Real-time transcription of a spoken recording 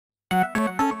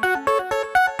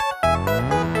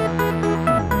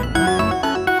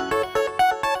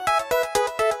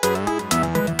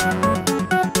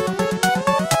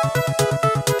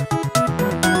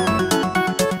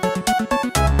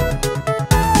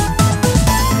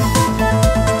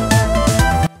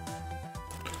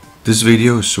This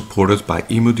video is supported by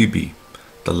EmuDB,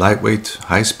 the lightweight,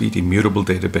 high-speed immutable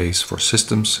database for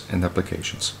systems and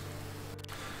applications.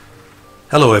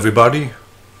 Hello everybody,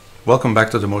 welcome back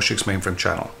to the MoShix mainframe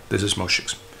channel. This is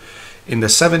MoShix. In the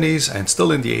 70s and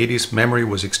still in the 80s, memory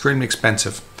was extremely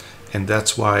expensive, and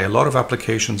that's why a lot of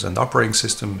applications and operating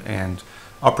system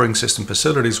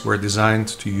facilities were designed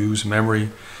to use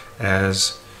memory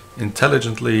as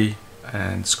intelligently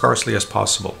and scarcely as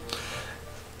possible.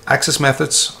 Access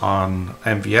methods on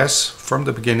MVS from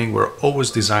the beginning were always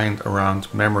designed around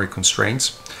memory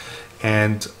constraints,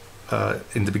 and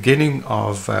in the beginning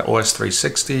of OS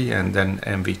 3.60 and then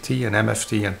MVT and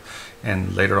MFT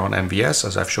and later on MVS,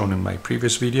 as I've shown in my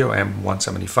previous video,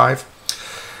 M175,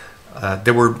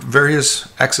 there were various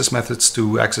access methods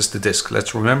to access the disk.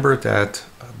 Let's remember that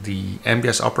the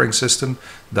MVS operating system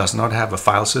does not have a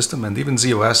file system, and even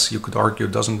ZOS, you could argue,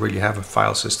 doesn't really have a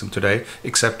file system today,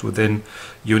 except within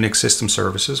Unix system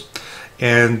services.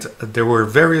 And there were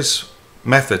various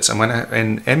methods, and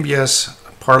in MVS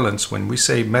parlance, when we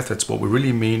say methods, what we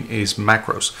really mean is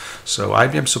macros. So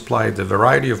IBM supplied a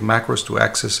variety of macros to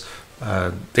access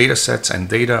data sets and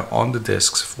data on the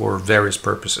disks for various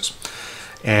purposes.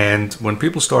 And when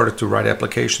people started to write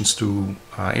applications to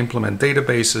implement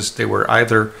databases, they were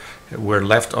either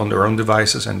left on their own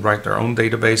devices and write their own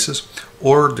databases,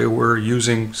 or they were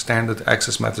using standard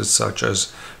access methods such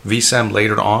as VSAM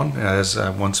later on, as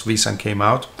once VSAM came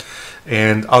out,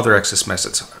 and other access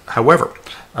methods. However,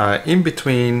 in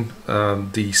between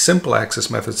the simple access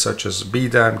methods such as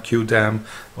BDAM, QDAM,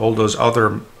 all those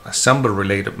other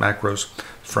assembler-related macros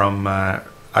from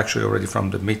actually already from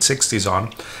the mid-60s on,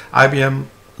 IBM,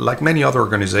 like many other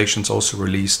organizations, also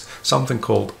released something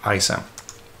called ISAM.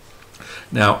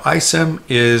 Now, ISAM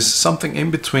is something in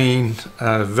between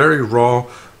very raw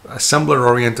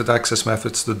assembler-oriented access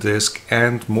methods to disk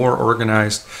and more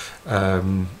organized,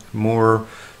 more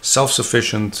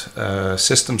self-sufficient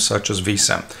systems such as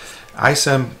VSAM.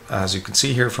 ISAM, as you can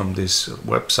see here from this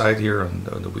website here on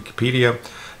the Wikipedia,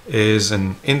 is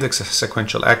an index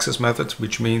sequential access method,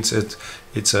 which means it's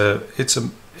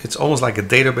almost like a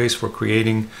database for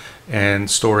creating and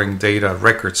storing data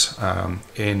records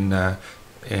in a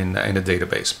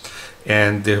database.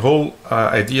 And the whole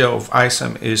idea of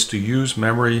ISAM is to use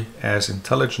memory as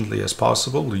intelligently as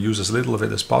possible, to use as little of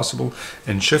it as possible,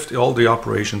 and shift all the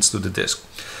operations to the disk.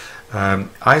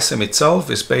 ISAM itself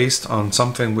is based on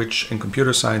something which in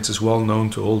computer science is well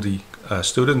known to all the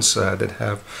students that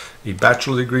have a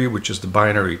bachelor degree, which is the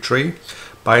binary tree.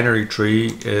 Binary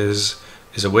tree is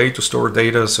a way to store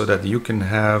data so that you can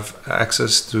have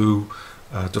access to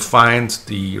find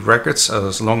the records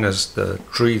as long as the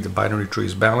binary tree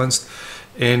is balanced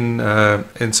in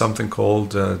something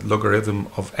called logarithm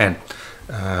of n.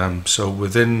 So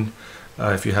within,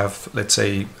 if you have, let's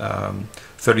say,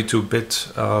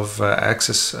 32-bit of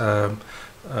access,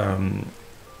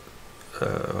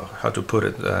 how to put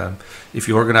it, if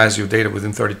you organize your data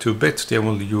within 32-bit,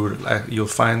 then you'll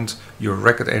find your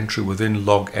record entry within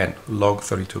log n, log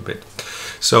 32-bit.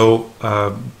 So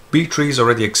B trees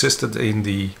already existed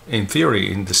in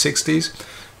theory in the 60s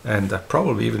and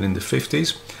probably even in the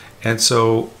 50s, and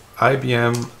so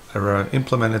IBM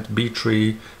implemented B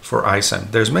tree for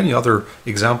ISAM. There's many other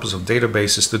examples of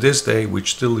databases to this day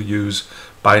which still use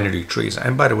binary trees.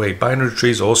 And by the way, binary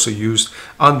trees also used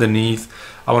underneath,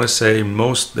 I want to say,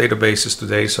 most databases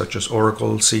today, such as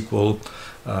Oracle, SQL,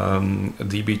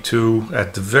 DB2.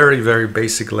 At the very, very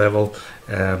basic level,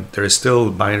 there is still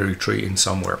a binary tree in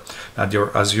somewhere. Now,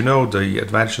 as you know, the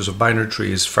advantages of binary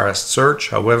tree is fast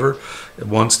search. However,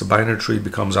 once the binary tree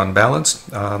becomes unbalanced,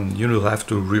 you will have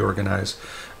to reorganize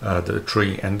the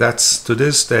tree, and that's, to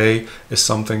this day, is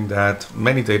something that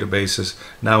many databases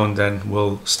now and then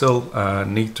will still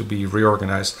need to be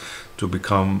reorganized to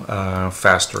become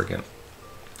faster again.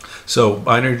 So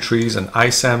binary trees and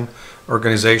ISAM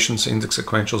organizations, index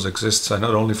sequentials, exists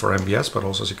not only for MVS but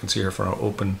also, as you can see here, for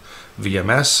Open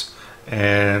VMS,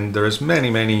 and there's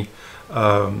many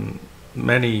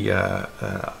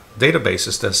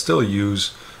databases that still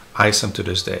use ISAM to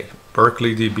this day.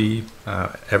 Berkeley DB,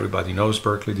 everybody knows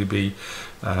Berkeley DB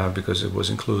because it was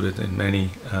included in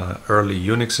many early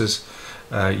Unixes,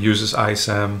 uses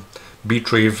ISAM.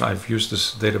 Btrieve, I've used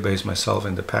this database myself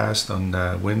in the past on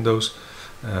Windows,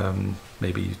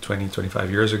 maybe 20-25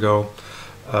 years ago.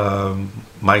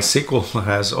 MySQL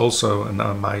has also an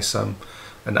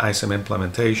ISAM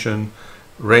implementation.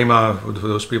 Rema,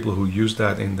 those people who used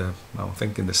that in the, I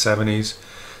think, in the 70s.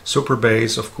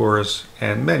 Superbase, of course,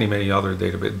 and many other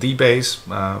databases.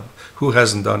 DBase, who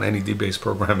hasn't done any DBase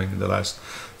programming in the last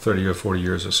 30 or 40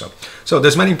 years or so. So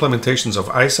there's many implementations of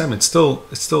ISAM. It's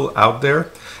still out there.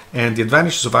 And the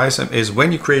advantages of ISAM is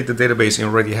when you create the database and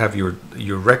already have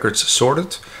your records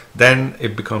sorted, then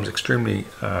it becomes extremely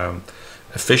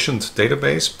efficient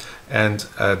database. And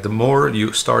the more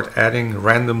you start adding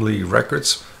randomly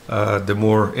records, the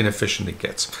more inefficient it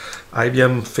gets.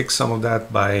 IBM fixed some of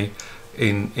that by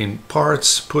in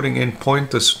parts putting in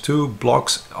pointers to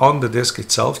blocks on the disk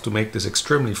itself to make this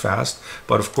extremely fast.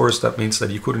 But of course that means that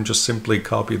you couldn't just simply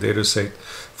copy a data set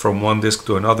from one disk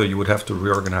to another. You would have to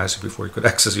reorganize it before you could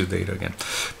access your data again.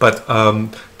 But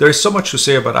there is so much to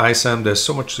say about ISAM. There's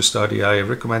so much to study. I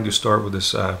recommend you start with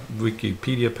this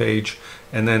Wikipedia page,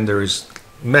 and then there is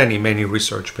many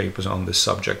research papers on this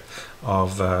subject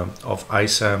of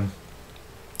ISAM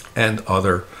and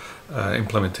other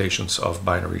implementations of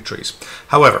binary trees.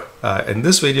 However, in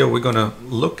this video we're going to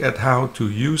look at how to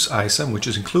use ISAM, which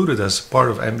is included as part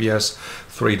of MVS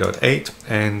 3.8,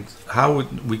 and how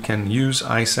we can use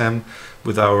ISAM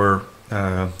with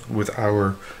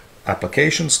our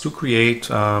applications to create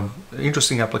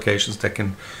interesting applications that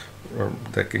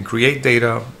can create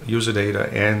data, user data,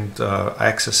 and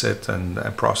access it and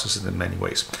process it in many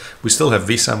ways. We still have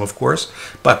VSAM, of course,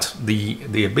 but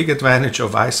the big advantage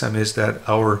of ISAM is that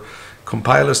our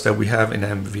compilers that we have in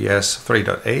MVS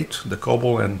 3.8, the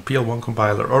COBOL and PL1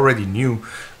 compiler, already knew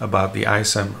about the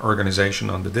ISAM organization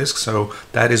on the disk, so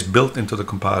that is built into the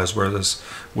compilers, whereas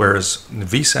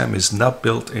VSAM is not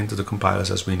built into the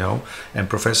compilers, as we know. And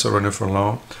Professor René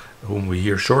Ferland, whom we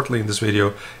hear shortly in this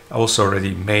video, also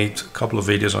already made a couple of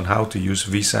videos on how to use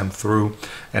VSAM through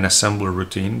an assembler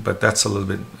routine, but that's a little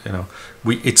bit,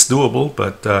 it's doable,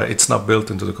 but it's not built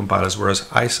into the compilers, whereas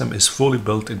ISAM is fully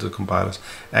built into the compilers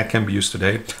and can be used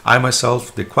today. I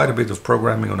myself did quite a bit of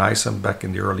programming on ISAM back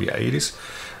in the early 80s.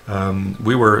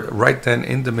 We were right then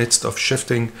in the midst of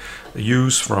shifting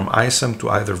use from ISAM to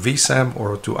either VSAM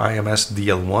or to IMS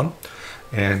DL1.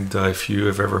 And if you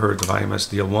have ever heard of IMS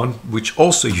DL1, which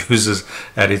also uses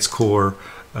at its core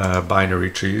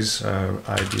binary trees,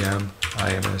 IBM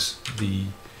IMS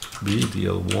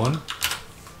DL1,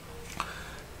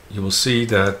 you will see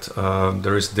that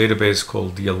there is a database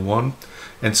called DL1.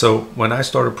 And so when I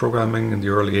started programming in the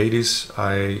early 80s,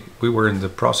 we were in the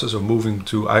process of moving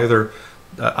to either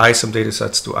ISAM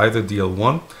datasets to either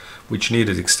DL1, which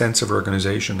needed extensive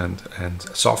organization and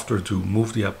software to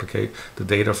move the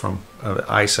data from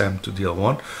ISAM to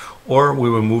DL1, or we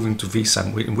were moving to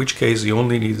VSAM, in which case you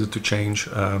only needed to change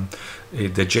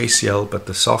the JCL, but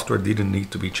the software didn't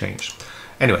need to be changed.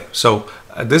 Anyway, so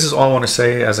this is all I want to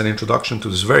say as an introduction to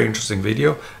this very interesting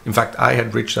video. In fact, I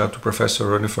had reached out to Professor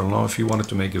René Ferland if he wanted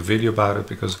to make a video about it,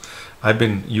 because I've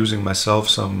been using myself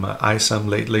some ISAM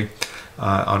lately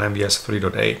on MVS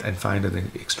 3.8 and find it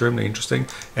extremely interesting.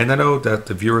 And I know that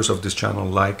the viewers of this channel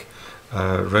like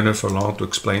René Ferland to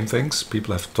explain things.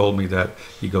 People have told me that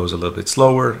he goes a little bit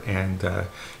slower and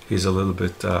he's a little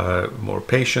bit more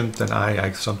patient than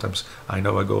I. Sometimes I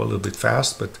know I go a little bit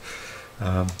fast, but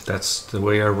that's the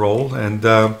way I roll. And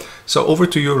so over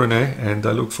to you, René, and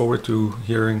I look forward to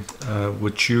hearing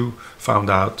what you found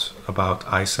out about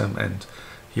ISAM and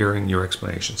hearing your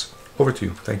explanations. Over to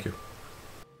you. Thank you.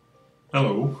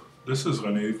 Hello, this is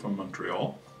René from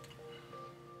Montreal.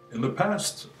 In the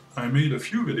past, I made a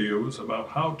few videos about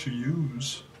how to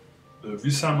use the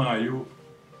VSAM-IO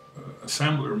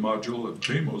assembler module of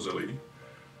JMoseley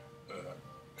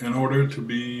in order to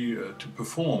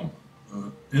perform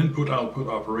input-output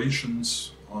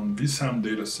operations on VSAM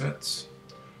datasets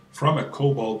from a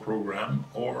COBOL program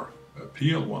or a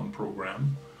PL1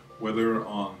 program, whether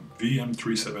on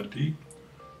VM370,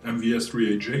 MVS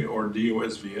 3.8 or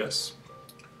DOSVS.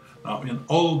 Now, in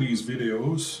all these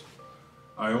videos,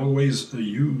 I always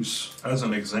use as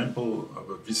an example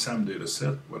of a VSAM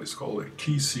dataset what is called a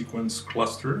key sequence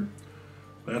cluster.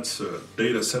 That's a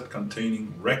dataset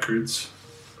containing records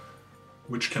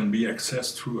which can be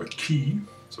accessed through a key,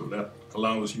 so that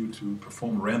allows you to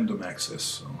perform random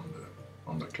access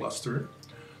on the cluster.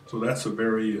 So that's a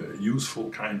very useful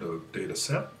kind of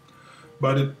dataset.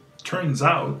 But it turns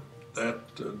out that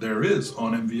there is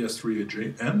on MVS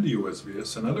 3.8 and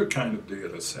DOSVS another kind of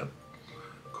data set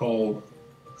called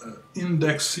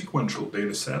index sequential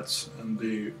data sets, and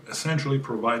they essentially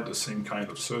provide the same kind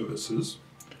of services.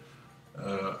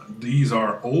 These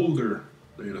are older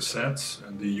data sets,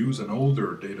 and they use an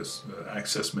older data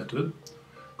access method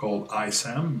called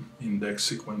ISAM, index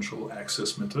sequential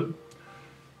access method.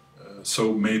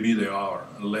 So maybe they are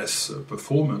less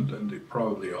performant, and they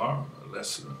probably are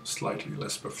slightly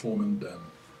less performant than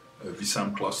a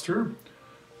VSAM cluster.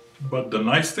 But the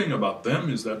nice thing about them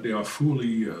is that they are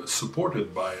fully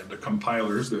supported by the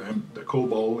compilers, the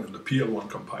COBOL and the PL1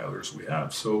 compilers we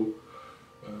have. So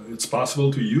it's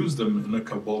possible to use them in a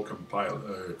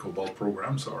COBOL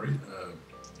program,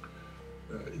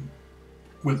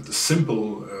 with the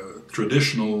simple,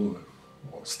 traditional,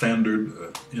 or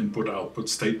standard input-output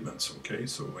statements. Okay,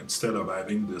 so instead of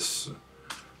having this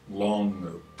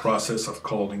long process of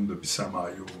calling the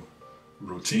ISAM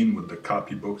routine with the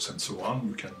copybooks and so on,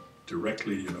 you can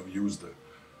directly, use the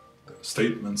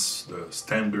statements, the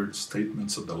standard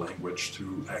statements of the language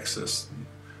to access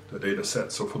the data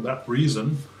set. So for that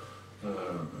reason,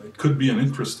 it could be an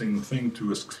interesting thing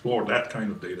to explore that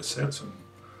kind of data sets. And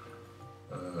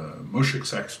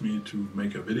Mushix asked me to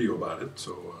make a video about it,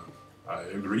 so I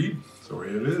agreed. So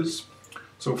here it is.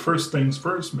 So first things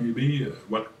first, maybe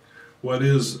what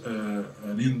is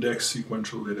an index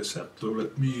sequential data set? So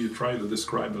let me try to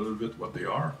describe a little bit what they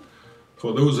are.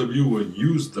 For those of you who have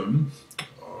used them,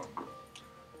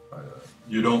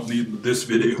 you don't need this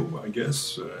video, I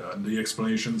guess, and the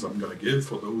explanations I'm going to give.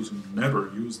 For those who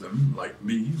never use them, like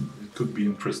me, it could be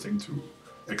interesting to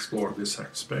explore this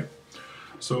aspect.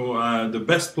 So the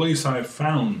best place I've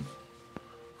found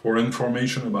for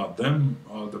information about them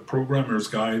are the Programmer's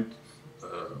Guide,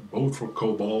 both for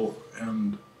COBOL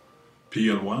and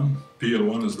PL1.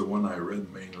 PL1 is the one I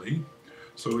read mainly.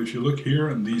 So if you look here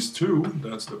in these two,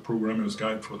 that's the Programmer's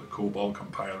Guide for the COBOL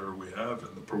compiler we have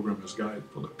and the Programmer's Guide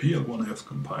for the PL1F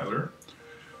compiler.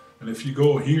 And if you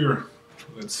go here,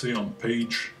 let's say on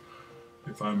page,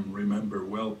 if I remember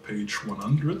well, page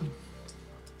 100,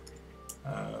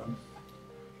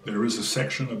 there is a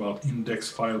section about index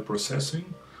file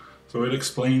processing. So it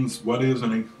explains what is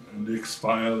an index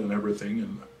file and everything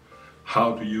and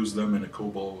how to use them in a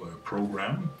COBOL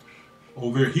program.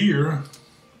 Over here,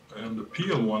 in the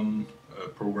PL1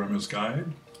 Programmer's Guide,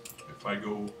 if I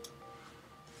go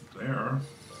there,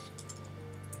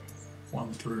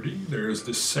 130, there's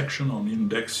this section on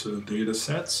index data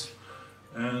sets,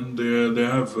 and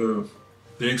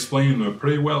they explain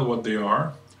pretty well what they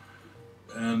are,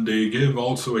 and they give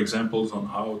also examples on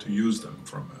how to use them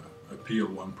from a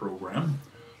PL1 program.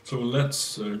 So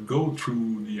let's go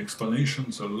through the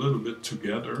explanations a little bit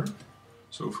together.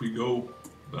 So if we go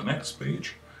to the next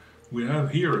page, we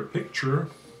have here a picture.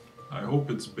 I hope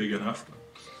it's big enough.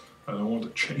 I don't want to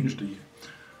change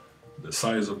the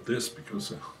size of this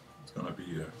because it's going to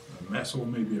be a mess, or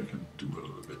maybe I can do a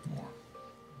little bit more.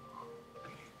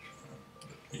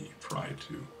 Let me try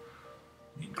to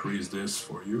increase this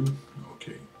for you.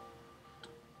 Okay.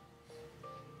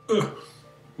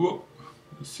 Whoa.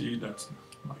 You see, that's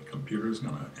my computer is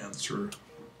going to answer.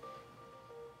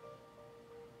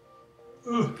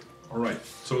 All right.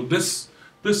 So this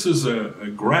is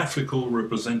a graphical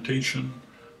representation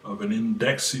of an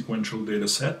index sequential data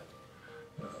set.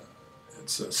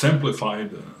 It's a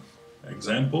simplified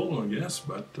example, I guess,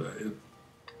 but it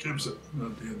gives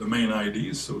the main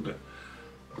ideas. So the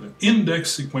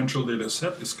index sequential data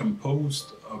set is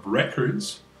composed of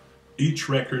records. Each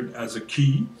record has a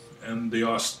key, and they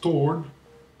are stored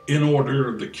in order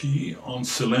of the key on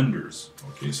cylinders.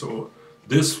 Okay, so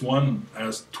this one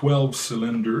has 12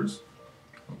 cylinders.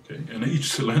 Okay, and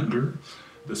each cylinder,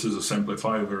 this is a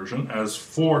simplified version, has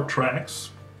 4 tracks,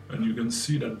 and you can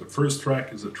see that the first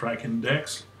track is a track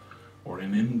index or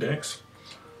an index.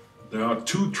 There are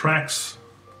 2 tracks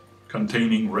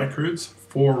containing records,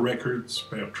 4 records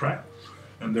per track,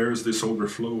 and there's this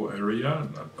overflow area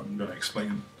that I'm going to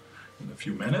explain in a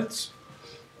few minutes.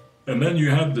 And then you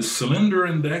have the cylinder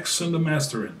index and the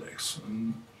master index.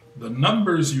 And the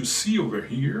numbers you see over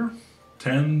here,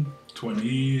 10,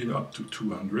 20 up to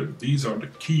 200, these are the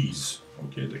keys,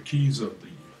 okay, the keys of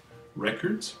the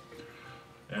records.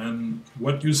 And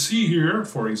what you see here,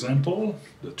 for example,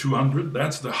 the 200,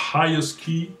 that's the highest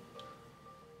key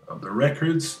of the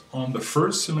records on the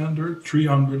first cylinder.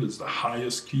 300 is the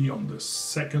highest key on the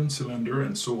second cylinder,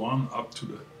 and so on up to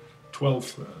the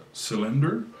 12th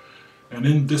cylinder. And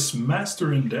in this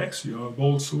master index, you have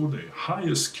also the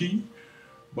highest key,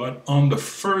 but on the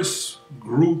first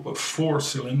group of 4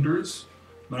 cylinders,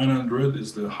 900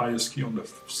 is the highest key on the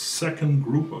second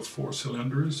group of 4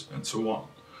 cylinders, and so on.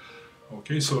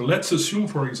 Okay, so let's assume,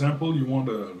 for example, you want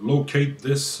to locate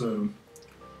this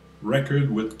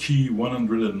record with key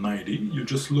 190. You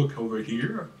just look over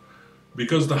here.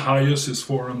 Because the highest is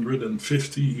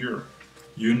 450 here,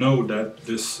 you know that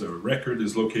this record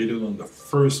is located on the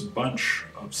first bunch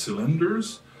of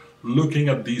cylinders. Looking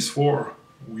at these 4,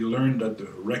 we learn that the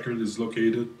record is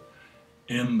located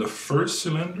in the first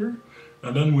cylinder,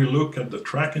 and then we look at the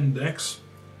track index,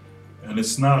 and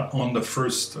it's not on the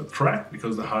first track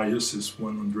because the highest is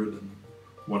 101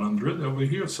 100 over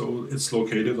here, so it's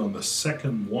located on the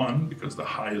second one because the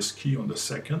highest key on the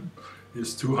second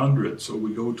is 200. So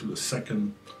we go to the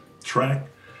second track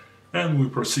and we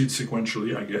proceed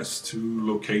sequentially, I guess, to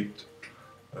locate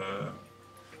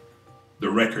the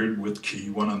record with key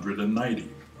 190.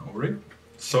 All right.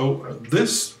 So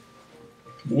this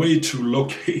way to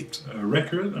locate a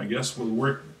record, I guess, will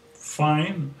work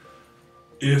fine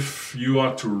if you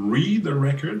are to read the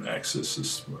record, access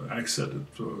it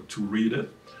to read it,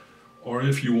 or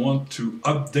if you want to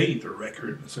update a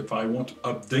record. So if I want to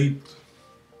update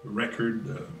the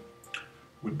record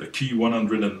with the key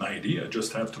 190, I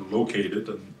just have to locate it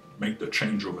and make the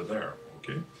change over there.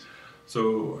 Okay,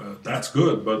 so that's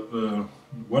good. But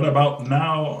what about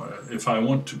now if I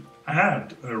want to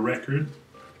add a record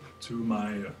to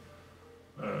my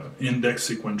index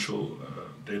sequential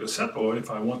data set, or if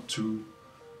I want to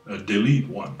delete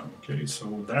one? Okay,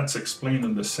 so that's explained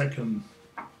in the second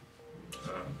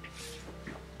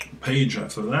page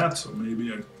after that. So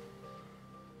maybe I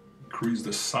increase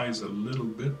the size a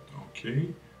little bit.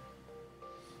 Okay.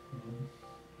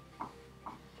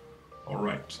 All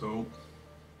right. So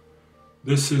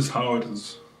this is how it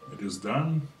is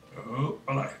done. Oh,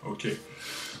 okay.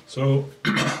 So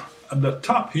at the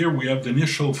top here we have the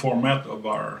initial format of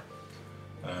our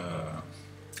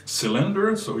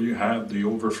cylinder. So you have the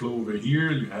overflow over here,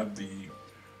 you have the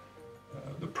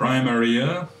prime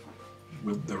area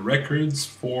with the records,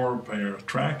 4 per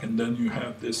track, and then you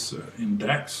have this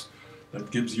index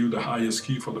that gives you the highest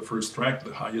key for the first track,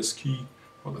 the highest key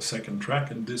for the second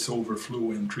track, and this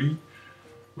overflow entry,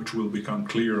 which will become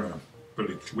clear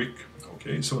pretty quick.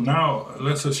 Okay, so now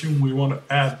let's assume we want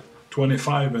to add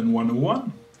 25 and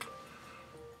 101.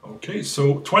 Okay,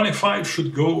 so 25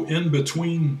 should go in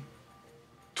between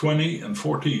 20 and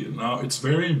 40. Now it's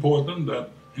very important that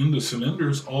in the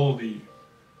cylinders all the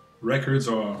records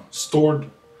are stored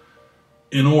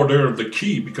in order of the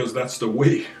key, because that's the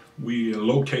way we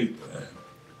locate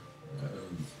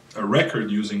a record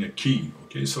using a key.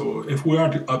 Okay, so if we are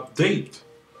to update,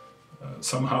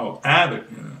 somehow add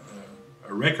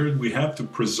a record, we have to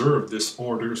preserve this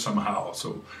order somehow.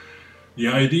 So the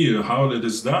idea how that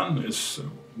is done is,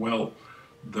 well,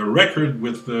 the record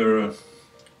with the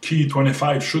key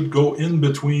 25 should go in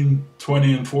between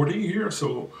 20 and 40 here,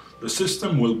 so the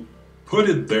system will put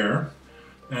it there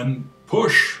and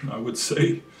push, I would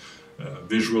say,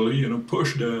 visually,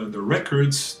 push the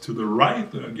records to the right,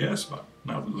 I guess, but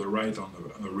not to the right on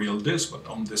the real disk, but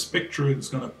on this picture it's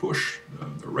going to push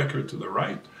the record to the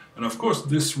right. And of course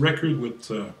this record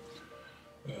with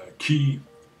key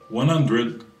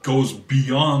 100 goes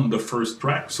beyond the first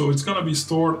track, so it's going to be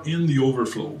stored in the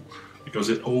overflow because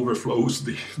it overflows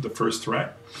the first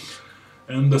track.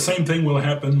 And the same thing will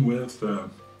happen with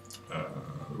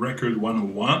record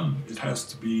 101. It has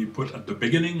to be put at the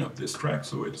beginning of this track,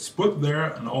 so it's put there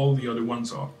and all the other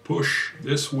ones are pushed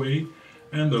this way,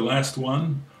 and the last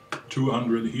one,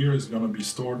 200 here, is going to be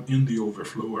stored in the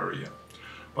overflow area.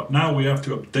 But now we have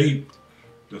to update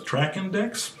the track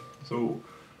index. So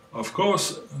of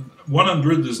course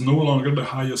 100 is no longer the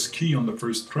highest key on the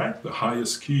first track. The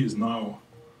highest key is now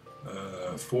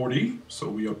 40, so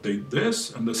we update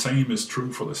this, and the same is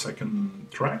true for the second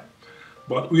track.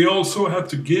 But we also have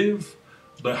to give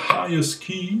the highest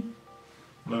key,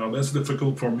 now that's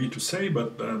difficult for me to say,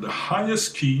 but the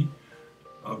highest key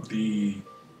of the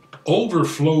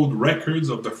overflowed records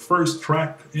of the first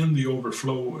track in the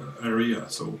overflow area.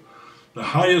 So the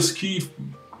highest key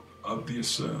of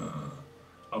these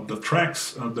of the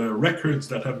tracks, the records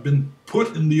that have been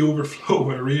put in the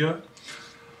overflow area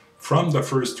from the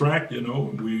first track,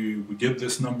 we give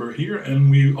this number here,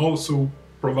 and we also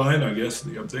provide, I guess,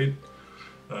 the update,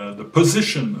 the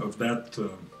position of that,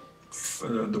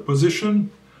 the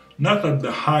position not at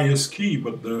the highest key,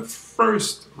 but the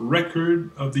first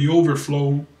record of the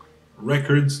overflow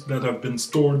records that have been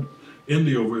stored in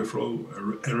the overflow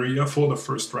area for the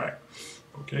first track.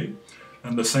 Okay,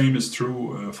 and the same is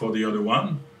true for the other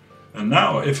one. And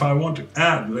now if I want to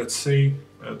add, let's say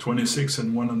 26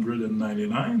 and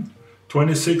 199,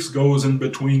 26 goes in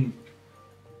between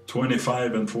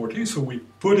 25 and 40, so we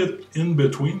put it in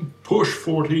between, push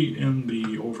 40 in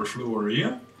the overflow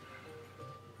area.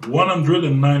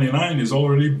 199 is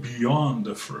already beyond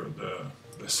the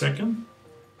second.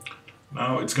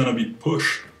 Now it's going to be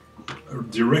pushed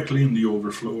directly in the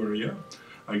overflow area.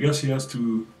 I guess he has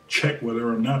to check whether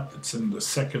or not it's in the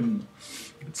second.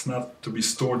 It's not to be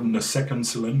stored in the second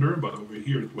cylinder, but over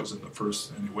here it was in the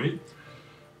first anyway.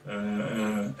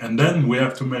 And then we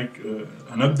have to make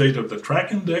an update of the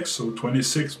track index, so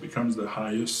 26 becomes the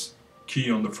highest key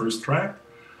on the first track.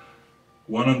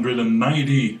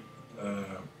 190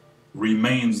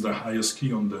 remains the highest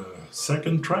key on the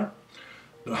second track.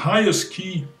 The highest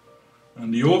key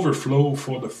and the overflow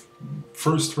for the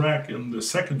first track and the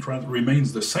second track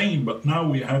remains the same, but now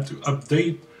we have to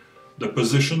update the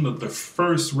position of the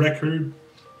first record,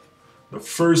 the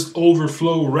first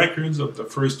overflow records of the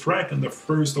first track and the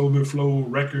first overflow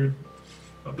record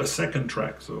of the second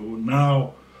track. So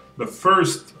now the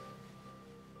first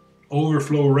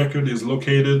overflow record is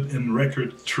located in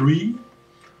record 3,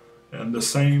 and the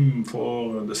same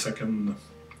for the second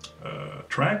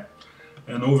track.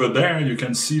 And over there you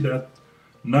can see that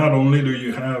not only do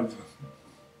you have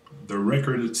the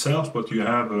record itself, but you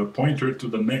have a pointer to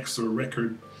the next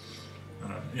record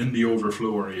in the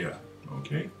overflow area.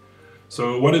 Okay,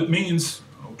 so what it means,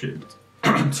 okay,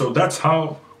 so that's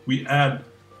how we add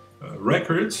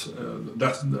records.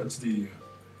 That's the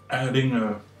adding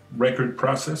a record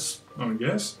process, I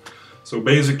guess. So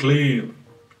basically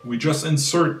we just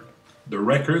insert the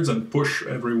records and push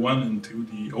everyone into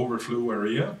the overflow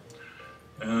area,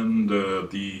 and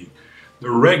the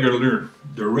regular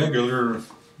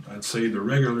I'd say the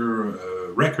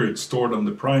regular records stored on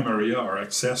the prime area are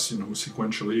accessed,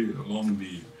 sequentially along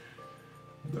the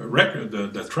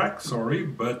track, sorry,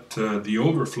 but the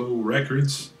overflow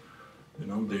records,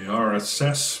 they are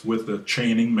accessed with a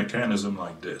chaining mechanism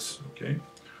like this. Okay,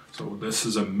 so this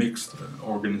is a mixed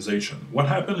organization. What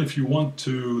happens if you want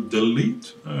to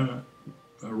delete a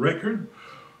record?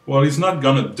 Well, it's not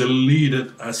going to delete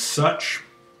it as such.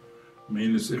 I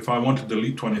mean, if I want to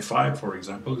delete 25, for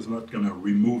example, it's not going to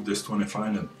remove this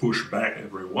 25 and push back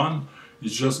every one.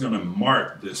 It's just going to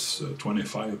mark this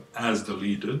 25 as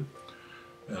deleted,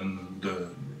 and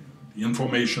the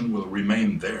information will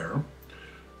remain there.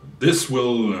 This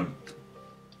will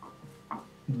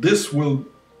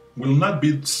not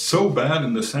be so bad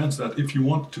in the sense that if you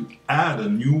want to add a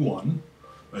new one,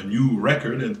 a new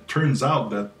record, and it turns out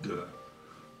that the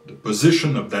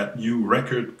position of that new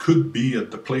record could be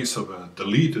at the place of a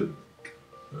deleted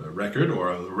record, or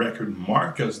a record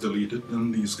marked as deleted,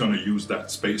 then he's going to use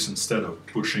that space instead of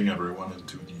pushing everyone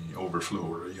into the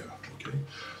overflow area. Okay,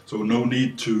 so no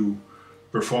need to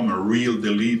perform a real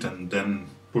delete and then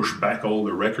push back all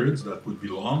the records. That would be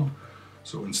long.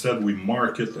 So instead we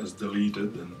mark it as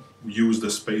deleted and use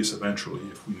the space eventually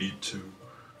if we need to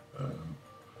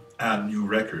add new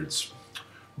records.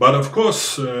 But of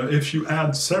course, if you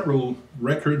add several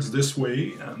records this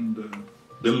way and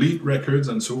delete records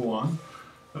and so on,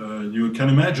 you can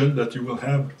imagine that you will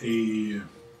have an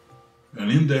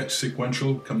index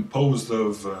sequential composed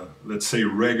of, let's say,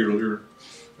 regular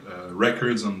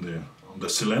records on the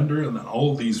cylinder, and then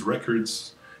all these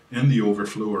records in the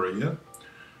overflow area.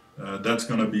 That's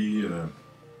going to be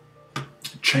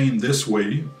chained this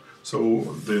way,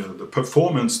 so the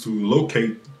performance to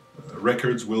locate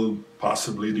records will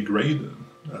possibly degrade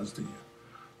as the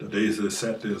data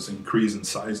set is increased in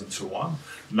size and so on.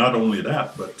 Not only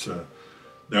that, but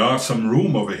there are some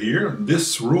room over here.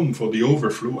 This room for the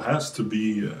overflow has to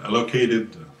be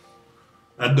allocated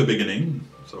at the beginning,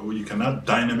 so you cannot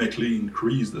dynamically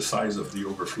increase the size of the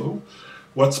overflow.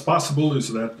 What's possible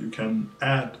is that you can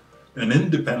add an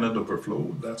independent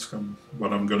overflow. That's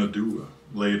what I'm going to do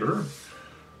later.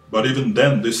 But even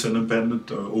then, this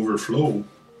independent overflow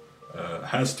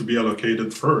has to be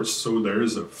allocated first, so there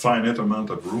is a finite amount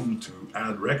of room to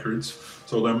add records.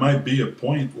 So there might be a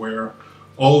point where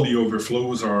all the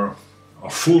overflows are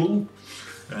full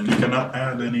and you cannot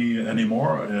add any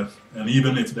more, and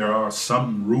even if there are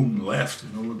some room left,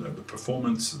 the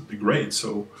performance degrades.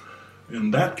 So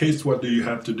in that case, what do you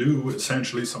have to do?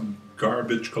 Essentially some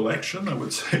garbage collection, I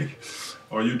would say,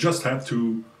 or you just have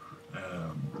to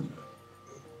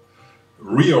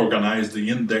reorganize the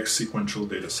index sequential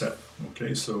data set.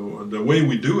 Okay, so the way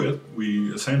we do it,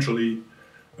 we essentially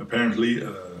apparently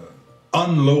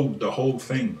unload the whole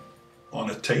thing on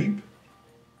a tape,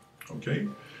 okay,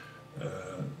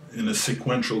 in a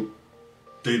sequential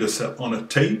data set on a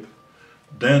tape.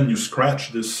 Then you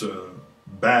scratch this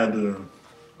bad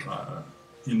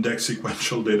index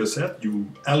sequential data set,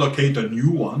 you allocate a new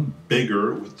one,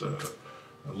 bigger, with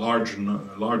a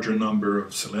larger number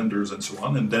of cylinders and so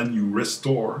on, and then you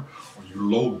restore, or you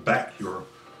load back your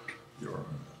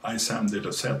ISAM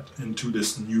data set into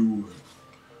this new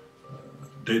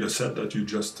data set that you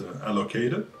just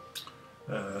allocated.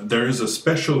 There is a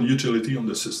special utility on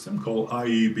the system called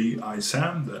IEB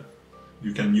ISAM that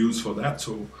you can use for that.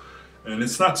 So, and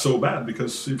it's not so bad,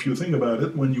 because if you think about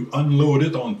it, when you unload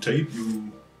it on tape,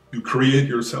 you create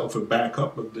yourself a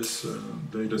backup of this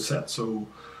data set. So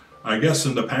I guess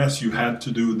in the past you had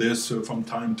to do this from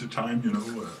time to time,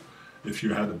 if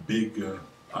you had a big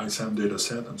ISAM data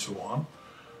set and so on.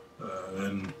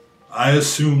 And I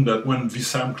assume that when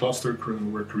VSAM clusters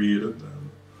were created,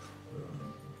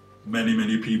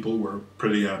 many people were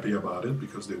pretty happy about it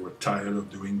because they were tired of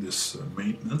doing this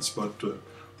maintenance. But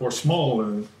for small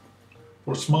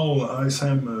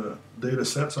ISAM data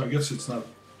sets, I guess it's not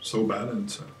so bad.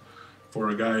 And for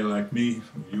a guy like me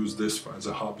who use this as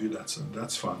a hobby,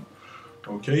 that's fun.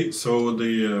 Okay, so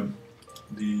the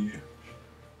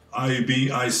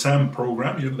ISAM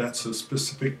program, that's a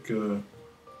specific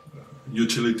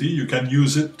utility. You can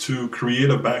use it to create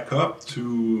a backup,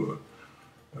 to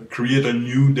create a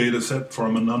new data set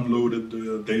from an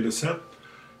unloaded data set,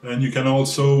 and you can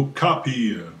also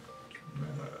copy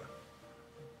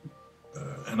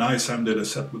an ISAM data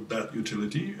set with that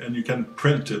utility, and you can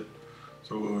print it.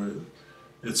 So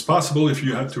it's possible if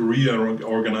you have to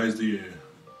reorganize the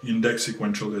index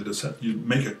sequential data set, you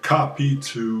make a copy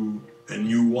to a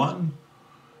new one,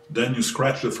 then you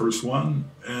scratch the first one,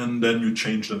 and then you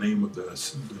change the name of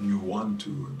the new one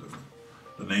to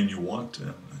the name you want,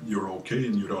 and you're okay,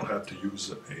 and you don't have to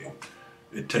use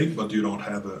a tape, but you don't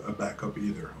have a backup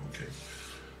either. Okay,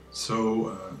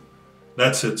 so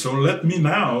that's it. So let me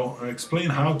now explain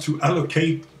how to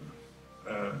allocate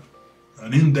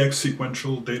an index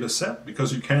sequential data set,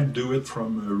 because you can't do it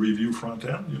from a review front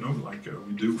end, you know, like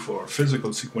we do for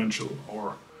physical sequential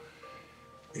or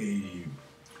a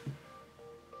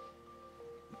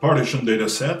partition data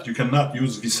set. You cannot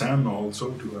use VSAM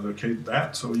also to allocate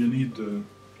that, so you need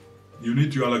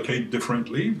to allocate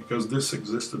differently, because this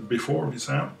existed before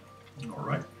VSAM. All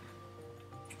right.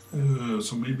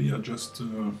 So maybe I just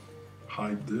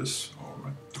hide this. All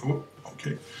right. Oh,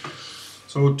 okay.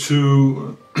 So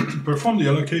to perform the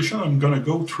allocation, I'm going to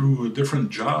go through different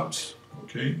jobs,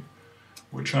 okay,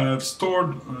 which I have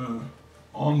stored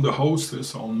on the host,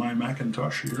 is on my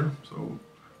Macintosh here. So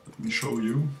let me show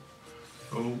you.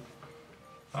 So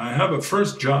I have a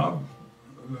first job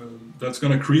that's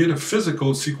going to create a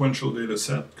physical sequential data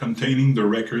set containing the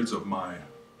records of my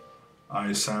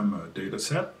ISAM data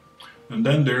set. And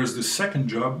then there's the second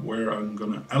job where I'm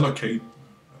going to allocate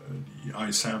the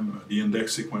ISAM, the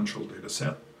index sequential data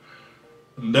set.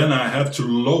 And then I have to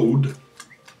load,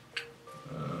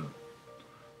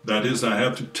 that is, I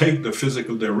have to take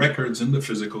the records in the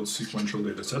physical sequential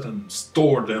data set and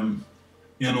store them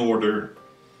in order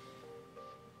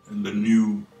in the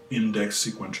new index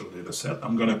sequential data set.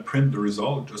 I'm going to print the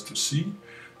result just to see,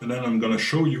 and then I'm going to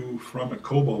show you from a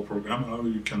COBOL program how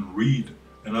you can read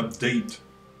and update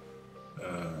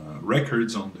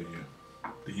records on the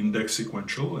index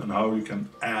sequential, and how you can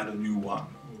add a new one.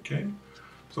 Okay,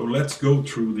 so let's go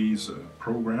through these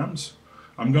programs.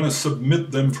 I'm going to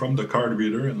submit them from the card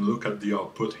reader and look at the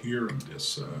output here in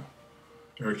this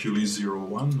Hercules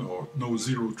 01, or no,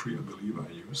 03 I believe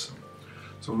I use.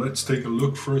 So let's take a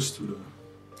look first to the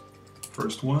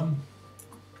first one.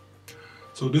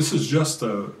 So this is just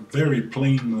a very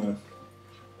plain,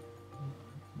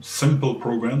 simple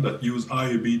program that uses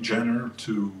IAB Jenner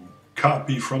to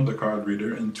copy from the card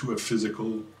reader into a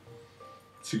physical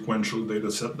sequential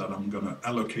data set that I'm going to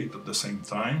allocate at the same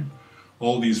time.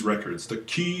 All these records. The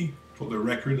key for the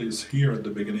record is here at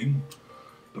the beginning,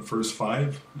 the first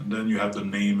 5, and then you have the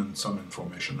name and some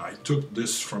information. I took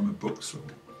this from a book, so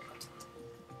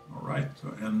all right,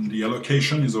 and the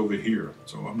allocation is over here.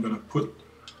 So I'm going to put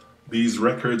these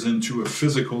records into a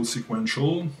physical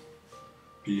sequential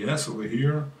PS over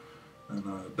here, and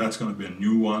that's going to be a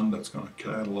new one that's going to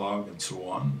catalog and so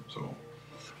on. So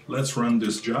let's run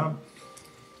this job.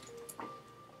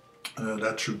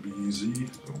 That should be easy.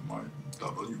 So my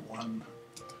W1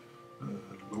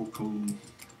 local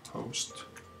host,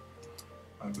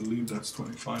 I believe that's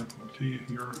 25.8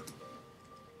 here.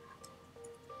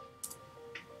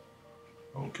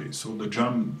 Okay, so the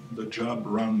job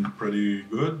ran pretty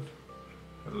good.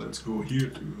 Let's go here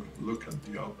to look at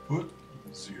the output.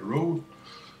 0.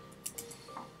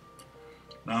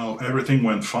 Now everything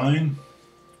went fine.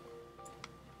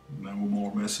 No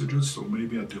more messages, so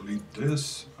maybe I delete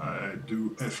this. I do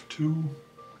F2,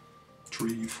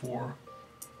 3, 4,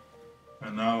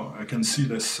 and now I can see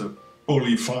this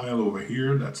poly file over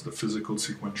here. That's the physical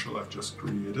sequential I just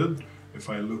created. If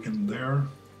I look in there,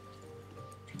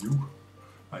 view,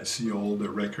 I see all the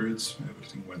records.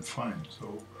 Everything went fine.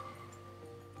 So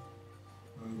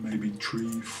maybe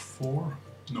 3, 4.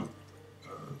 No,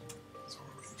 sorry,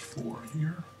 4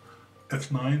 here.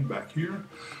 F9 back here.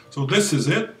 So this is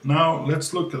it. Now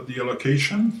let's look at the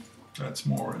allocation. That's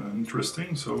more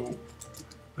interesting. So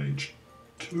page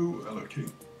 2,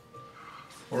 allocate.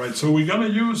 All right, so we're going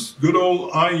to use good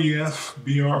old IEF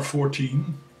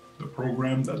BR14, the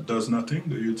program that does nothing,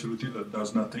 the utility that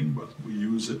does nothing, but we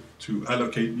use it to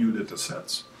allocate new data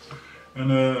sets.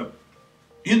 And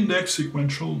index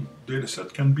sequential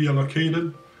dataset can be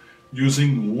allocated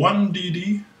using 1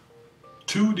 DD,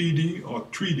 2 DD, or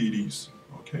 3 DDs.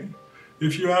 Okay?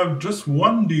 If you have just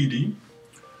 1 DD,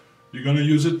 you're going to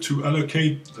use it to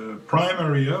allocate the prime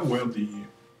area where the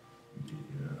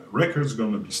record is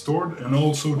going to be stored, and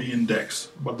also the index,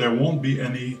 but there won't be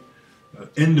any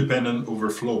independent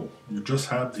overflow. You just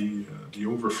have the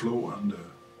overflow on the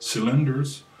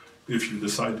cylinders if you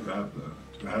decide to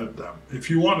have them. If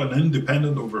you want an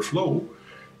independent overflow,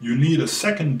 you need a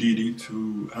second DD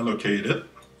to allocate it,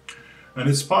 and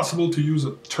it's possible to use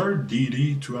a third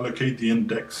DD to allocate the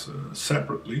index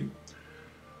separately,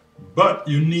 but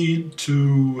you need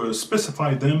to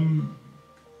specify them.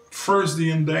 First the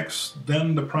index,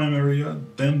 then the prime area,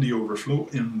 then the overflow,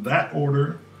 in that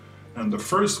order. And the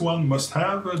first one must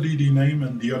have a DD name,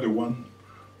 and the other one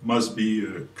must be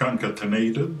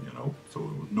concatenated, you know,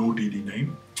 so no DD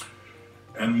name.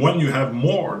 And when you have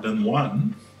more than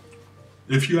one,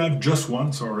 if you have just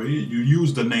one, sorry, you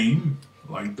use the name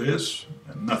like this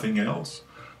and nothing else.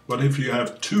 But if you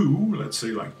have two, let's say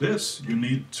like this, you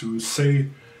need to say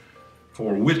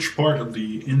for which part of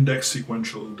the index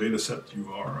sequential dataset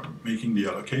you are making the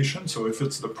allocation. So if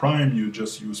it's the prime, you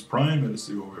just use prime, and it's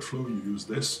the overflow, you use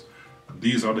this. And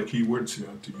these are the keywords you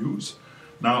have to use.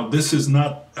 Now, this is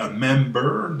not a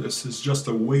member, this is just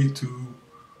a way to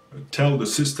tell the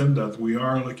system that we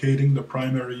are allocating the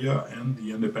prime area and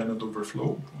the independent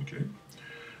overflow. Okay.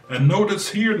 And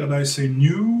notice here that I say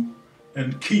new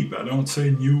and keep. I don't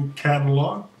say new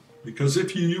catalog, because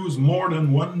if you use more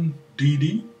than one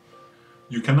DD,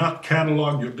 you cannot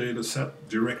catalog your data set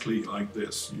directly like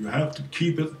this. You have to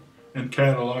keep it and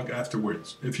catalog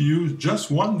afterwards. If you use just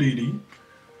one DD,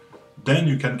 then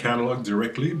you can catalog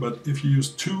directly, but if you use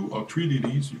 2 or 3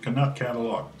 DDs, you cannot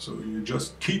catalog. So you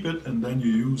just keep it and then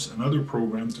you use another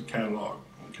program to catalog.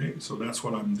 Okay, so that's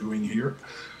what I'm doing here.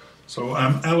 So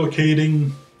I'm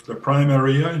allocating the prime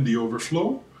area in the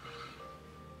overflow.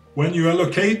 When you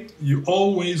allocate, you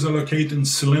always allocate in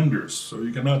cylinders. So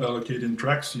you cannot allocate in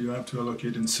tracks, you have to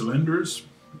allocate in cylinders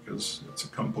because it's a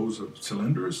composed of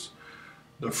cylinders.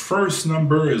 The first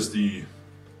number is the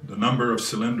number of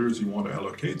cylinders you want to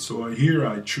allocate. So here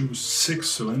I choose 6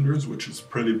 cylinders, which is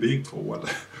pretty big for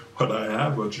what I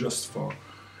have, but just for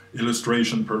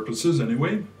illustration purposes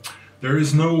anyway. There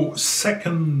is no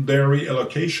secondary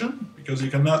allocation because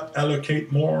you cannot allocate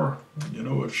more, you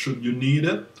know, should you need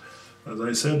it. As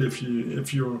I said, if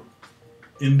your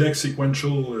index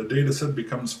sequential dataset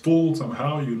becomes full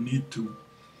somehow, you need to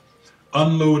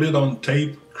unload it on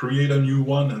tape, create a new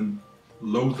one, and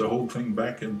load the whole thing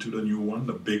back into the new one,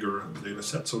 the bigger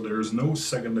dataset. So there is no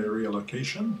secondary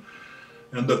allocation.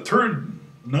 And the third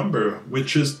number,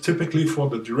 which is typically for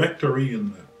the directory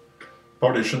in the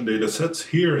partition datasets,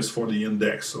 here is for the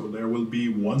index. So there will be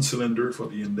 1 cylinder for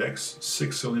the index,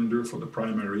 6 cylinder for the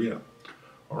prime area.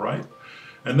 All right.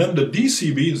 And then the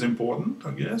DCB is important,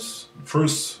 I guess.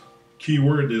 First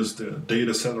keyword is the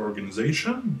dataset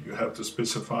organization. You have to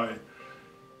specify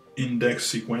index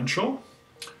sequential.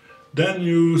 Then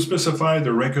you specify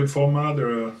the record format,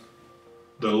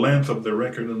 the length of the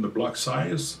record and the block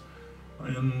size.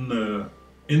 In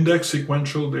index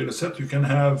sequential dataset, you can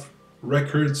have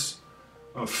records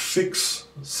of fixed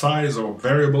size or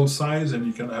variable size, and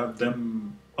you can have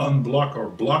them unblocked or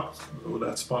blocked, so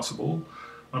that's possible.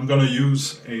 I'm going to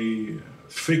use a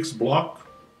fixed block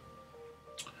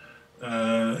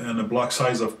and a block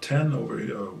size of 10 over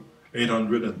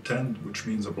 810, which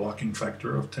means a blocking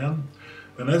factor of 10.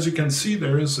 And as you can see,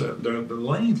 there is the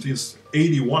length is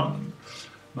 81.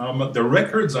 Now the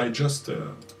records I just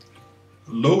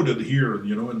loaded here,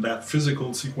 you know, in that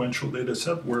physical sequential data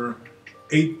set were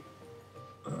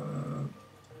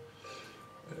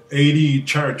 80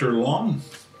 character long.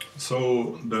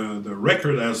 So the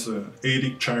record has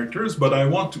 80 characters, but I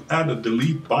want to add a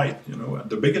delete byte, you know, at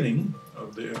the beginning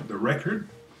of the record,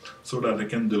 so that I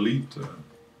can delete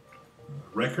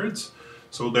records.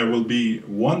 So there will be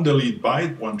 1 delete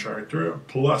byte, 1 character,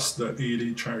 plus the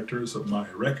 80 characters of my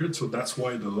record. So that's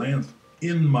why the length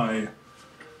in my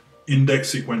index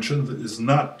sequential is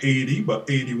not 80, but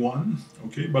 81.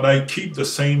 Okay, but I keep the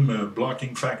same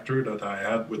blocking factor that I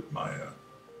had with my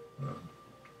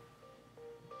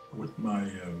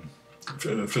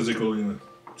physical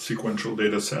sequential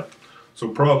data set. So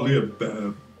probably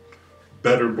a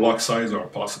better block size are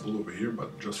possible over here,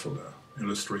 but just for the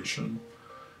illustration,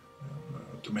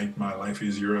 to make my life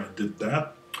easier, I did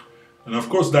that. And of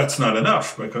course that's not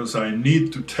enough, because I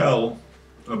need to tell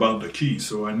about the key.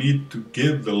 So I need to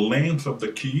give the length of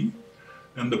the key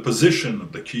and the position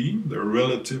of the key, the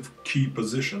relative key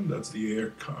position, that's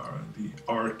the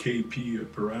RKP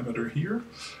parameter here.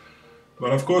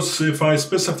 But of course, if I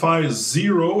specify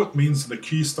 0, it means the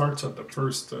key starts at the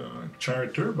first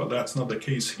character, but that's not the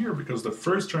case here because the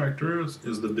first character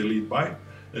is the delete byte.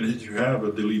 And if you have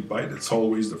a delete byte, it's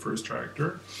always the first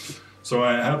character. So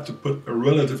I have to put a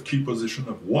relative key position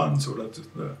of 1 so that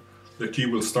the key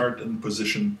will start in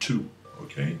position 2,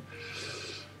 okay?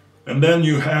 And then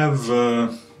you have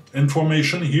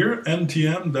information here,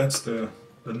 NTM, that's the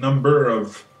number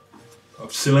of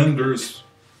cylinders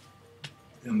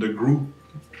in the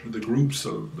groups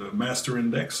of the master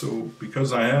index. So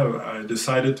because I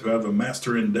decided to have a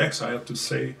master index, I have to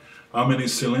say how many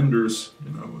cylinders,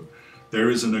 you know,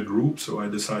 there is in a group, so I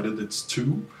decided it's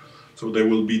 2. So there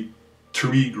will be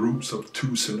 3 groups of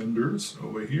 2 cylinders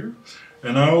over here.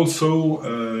 And I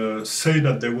also say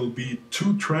that there will be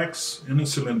 2 tracks in a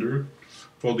cylinder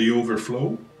for the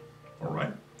overflow. All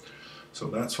right, so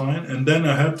that's fine. And then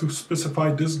I have to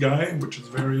specify this guy, which is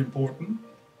very important.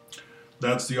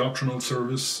 That's the optional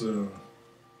service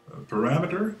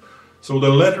parameter. So the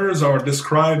letters are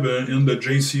described in the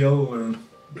JCL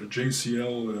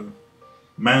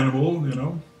manual, you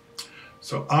know.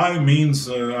 So I means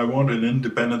I want an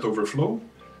independent overflow.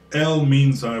 L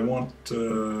means I want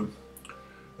a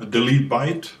delete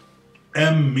byte.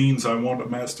 M means I want a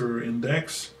master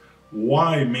index.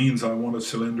 Y means I want a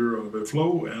cylinder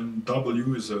overflow, and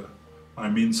W is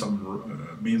means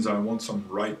I want some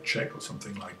write check or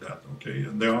something like that. Okay,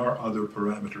 and there are other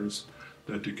parameters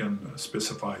that you can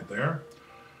specify there.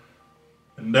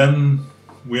 And then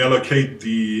we allocate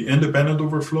the independent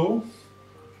overflow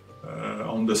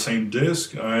on the same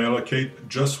disk. I allocate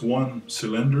just 1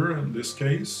 cylinder in this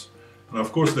case, and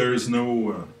of course there is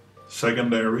no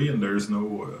secondary and there is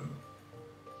no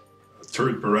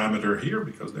third parameter here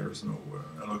because there is no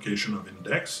allocation of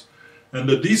index. And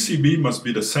the DCB must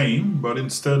be the same, but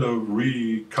instead of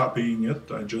recopying it,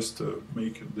 I just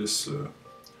make this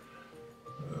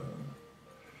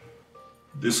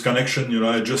this connection, you know,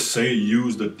 I just say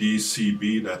use the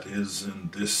DCB that is in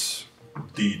this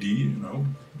DD, you know,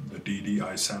 the DD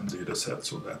ISAM dataset.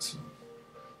 So that's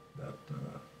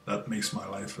that makes my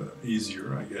life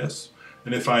easier, I guess.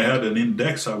 And if I had an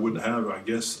index, I would have, I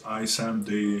guess, ISAM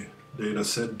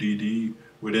dataset DD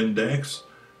with index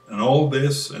and all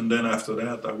this, and then after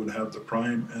that I would have the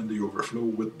prime and the overflow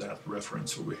with that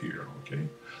reference over here. Okay,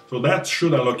 so that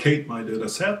should allocate my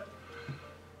dataset,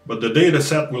 but the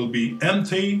dataset will be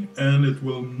empty and it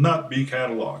will not be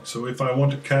cataloged. So if I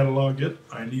want to catalog it,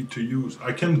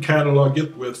 I can catalog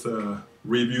it with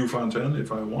review front end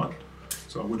if I want.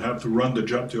 So I would have to run the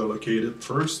job to allocate it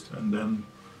first and then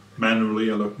manually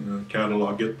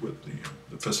catalog it with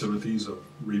the facilities of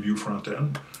review front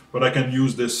end. But I can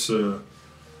use this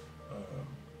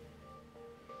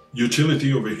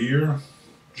utility over here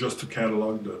just to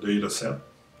catalog the data set.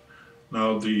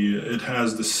 Now it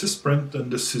has the sysprint and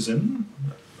the sysin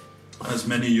as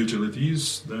many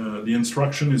utilities. The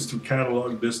instruction is to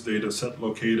catalog this data set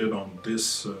located on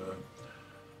this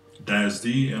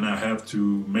DASD, and I have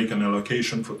to make an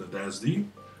allocation for the DASD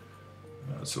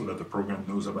so that the program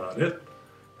knows about it.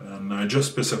 And I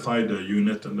just specified the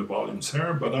unit and the volumes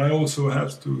here, but I also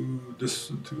have to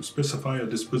specify a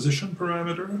disposition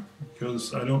parameter,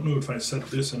 because I don't know if I set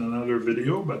this in another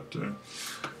video, but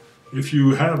if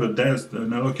you have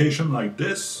an allocation like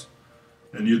this,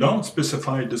 and you don't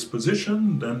specify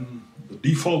disposition, then the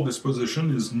default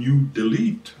disposition is new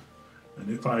delete.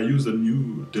 And if I use a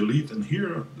new delete in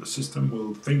here, the system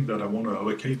will think that I want to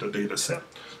allocate a data set,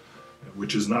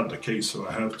 which is not the case. So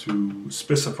I have to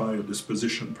specify a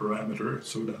disposition parameter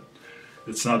so that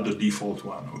it's not the default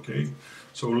one, okay?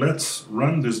 So let's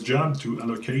run this job to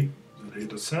allocate the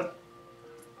data set.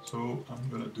 So I'm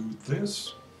going to do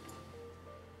this.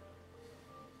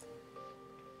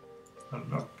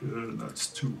 That's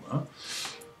 2, huh?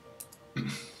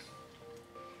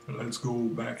 Let's go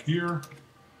back here.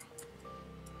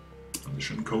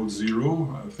 Condition code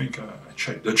 0. I think I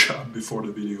checked the job before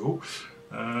the video.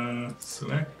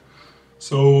 Select.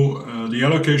 So the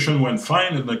allocation went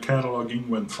fine and the cataloging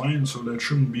went fine, so that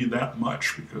shouldn't be that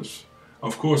much, because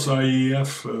of course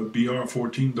IEF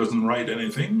BR14 doesn't write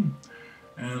anything,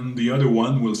 and the other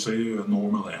one will say a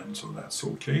normal end, so that's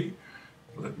okay.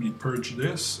 Let me purge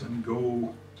this and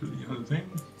go to the other thing.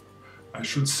 I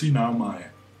should see now my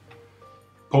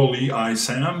poly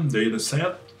ISAM data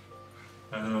set.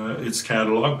 It's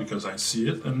cataloged because I see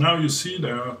it, and now you see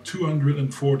there are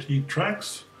 240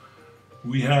 tracks.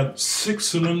 We had 6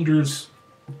 cylinders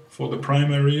for the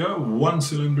prime area, 1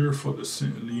 cylinder for the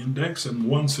index, and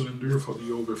 1 cylinder for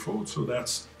the overflow. So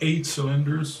that's 8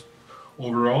 cylinders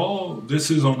overall. This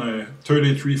is on a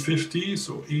 3350,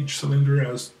 so each cylinder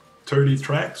has 30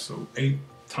 tracks, so 8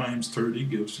 times 30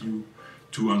 gives you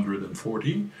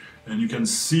 240, and you can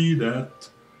see that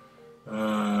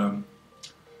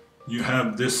you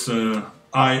have this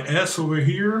IS over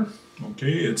here.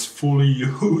 Okay, it's fully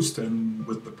used and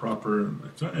with the proper,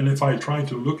 and if I try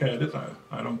to look at it,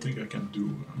 I don't think I can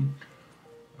do.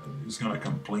 He's gonna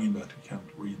complain that he can't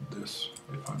read this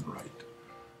if I'm right.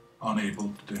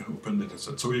 Unable to open the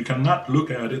dataset. So you cannot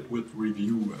look at it with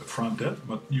review front end,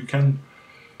 but you can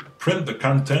print the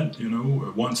content, you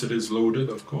know, once it is loaded,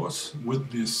 of course,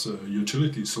 with this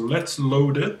utility. So let's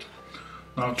load it.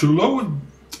 Now to load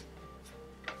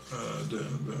the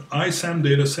ISAM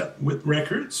dataset with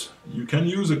records, you can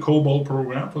use a COBOL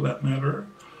program for that matter,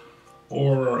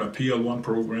 or a PL1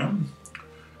 program.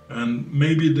 And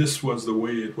maybe this was the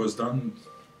way it was done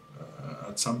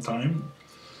at some time.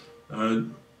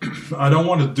 I don't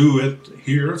want to do it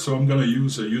here, so I'm going to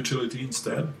use a utility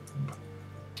instead.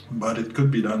 But it could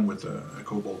be done with a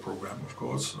COBOL program, of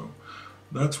course. So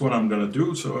that's what I'm going to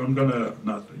do. So I'm going to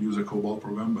not use a COBOL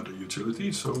program, but a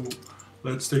utility. So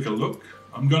let's take a look.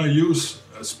 I'm going to use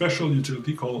a special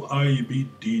utility called IEB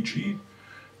DG.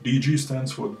 DG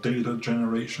stands for data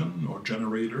generation, or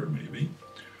generator maybe.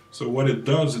 So what it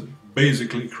does, it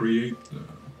basically creates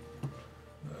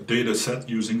a data set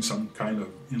using some kind of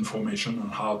information on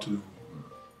how to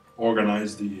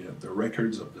organize the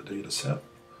records of the data set.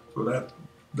 So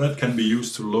that can be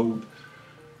used to load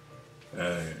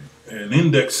an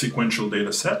index sequential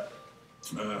data set.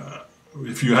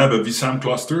 If you have a VSAM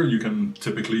cluster, you can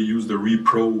typically use the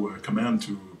repro command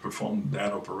to perform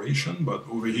that operation, but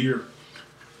over here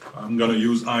I'm going to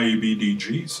use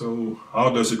IEBDG. So how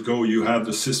does it go? You have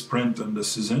the sysprint and the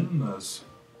sysin, as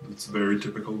it's very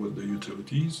typical with the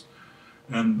utilities.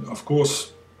 And of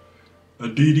course, a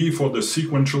DD for the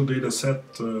sequential data set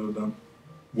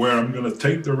where I'm going to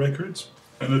take the records,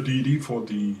 and a DD for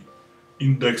the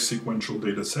index sequential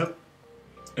data set.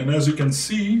 And as you can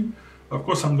see, of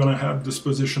course, I'm going to have this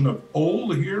position of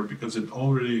old here because it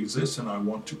already exists and I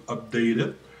want to update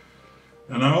it.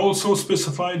 And I also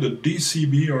specify the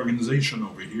DCB organization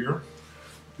over here,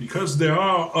 because there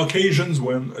are occasions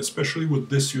when, especially with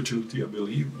this utility, I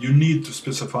believe, you need to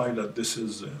specify that this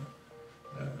is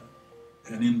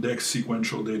an index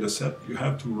sequential data set. You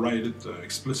have to write it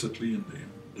explicitly in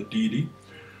the DD.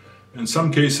 In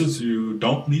some cases, you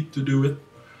don't need to do it,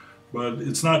 but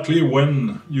it's not clear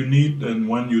when you need and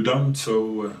when you don't.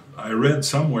 So I read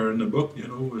somewhere in the book, you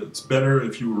know, it's better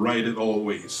if you write it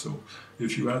always. So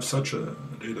if you have such a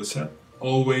data set,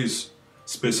 always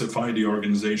specify the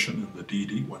organization in the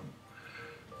DD when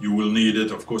you will need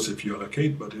it, of course, if you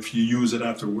allocate, but if you use it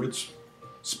afterwards,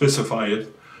 specify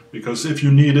it, because if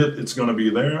you need it, it's going to be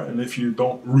there, and if you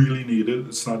don't really need it,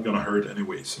 it's not going to hurt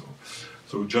anyway.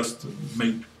 So just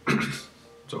make,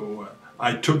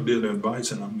 I took the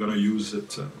advice and I'm going to use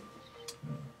it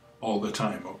all the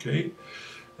time, okay?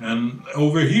 And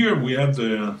over here we have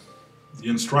the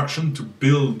instruction to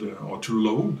build or to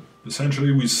load.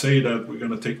 Essentially we say that we're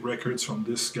going to take records from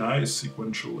this guy,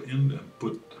 sequential int, and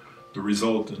put the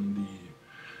result in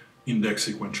the index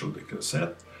sequential data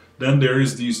set. Then there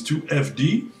is these two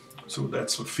FD, so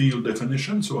that's a field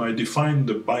definition. So I define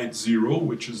the byte 0,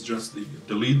 which is just the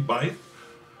delete byte.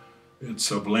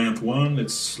 It's of length 1,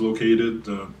 it's located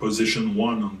position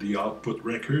 1 on the output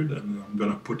record, and I'm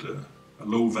going to put a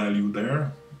low value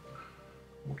there.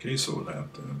 Okay, so that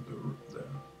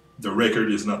the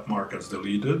record is not marked as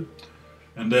deleted.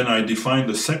 And then I define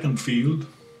the second field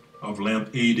of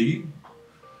length 80.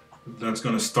 That's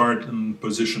going to start in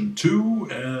position 2,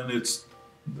 and it's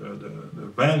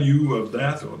the value of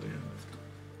that, or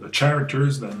the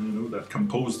characters that, you know, that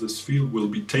compose this field will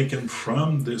be taken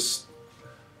from this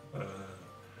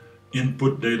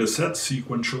input data set,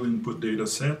 sequential input data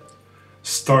set,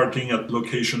 starting at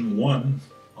location 1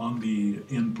 on the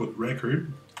input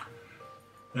record.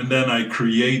 And then I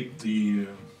create the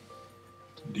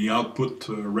output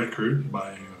record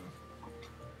by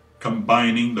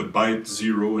combining the byte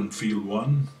 0 and field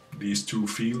 1, these two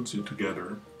fields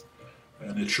together,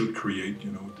 and it should create,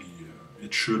 you know,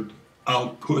 it should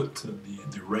output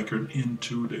the record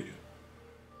into the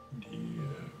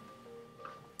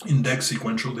index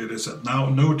sequential data set. Now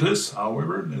notice,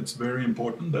 however, it's very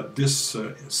important that this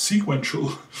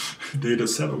sequential data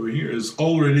set over here is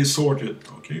already sorted,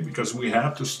 okay, because we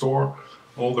have to store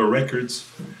all the records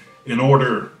in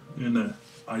order in a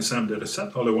ISAM data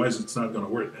set, otherwise it's not going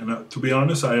to work. And to be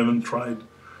honest, I haven't tried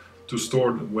to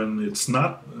store it when it's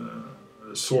not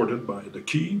sorted by the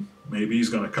key. Maybe he's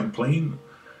going to complain.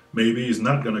 Maybe he's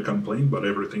not going to complain, but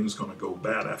everything's going to go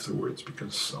bad afterwards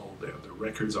because all the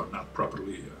records are not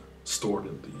properly stored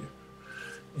in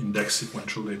the index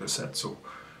sequential data set. So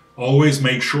always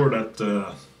make sure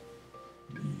that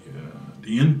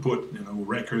the input,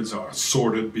 records are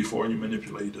sorted before you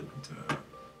manipulate it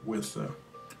with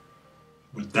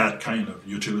that kind of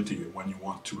utility when you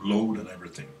want to load and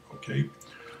everything. Okay,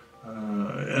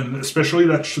 and especially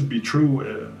that should be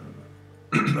true.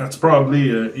 That's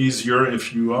probably easier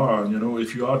if you are,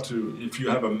 if you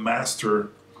have a master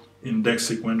index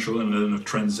sequential and then a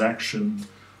transaction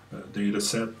data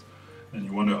set, and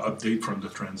you want to update from the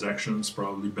transactions.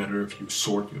 Probably better if you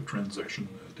sort your transaction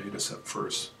data set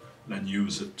first, then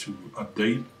use it to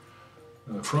update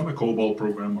from a COBOL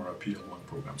program or a PL1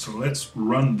 program. So let's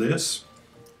run this.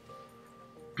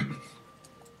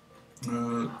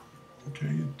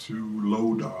 Okay, to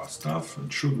load our stuff.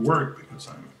 It should work because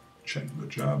I'm checking the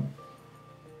job.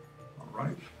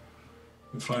 Alright.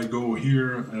 If I go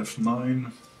here,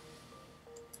 F9,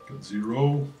 get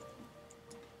 0,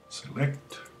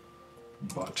 select,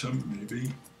 bottom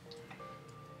maybe.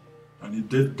 And it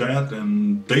did that,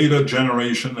 and data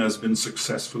generation has been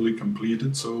successfully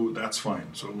completed, so that's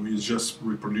fine. So he's just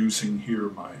reproducing here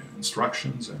my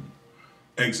instructions and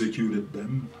executed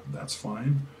them. That's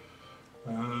fine.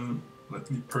 Let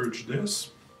me purge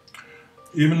this.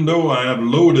 Even though I have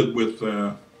loaded with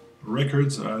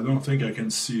records, I don't think I can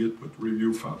see it with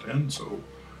review front end. So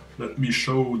let me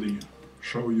show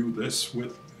you this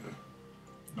with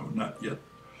no, not yet.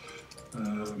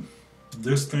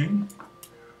 This thing.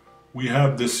 We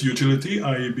have this utility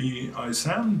IAB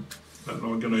ISAM that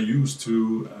we're going to use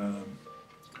to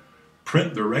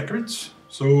print the records.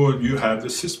 So you have the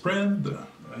sysprint,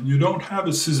 and you don't have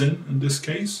a sysin in this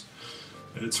case.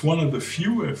 It's one of the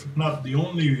few, if not the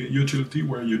only utility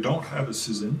where you don't have a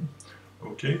sysin.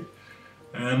 Okay,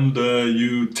 and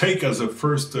you take as a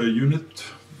first unit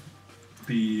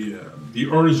the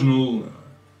origin.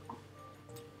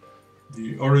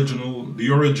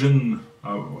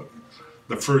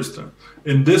 The first,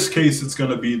 in this case, it's going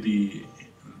to be the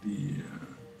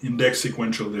index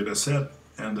sequential data set,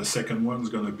 and the second one is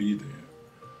going to be the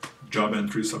job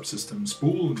entry subsystem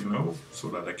spool, so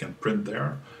that I can print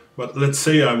there. But let's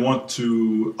say I want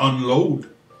to unload.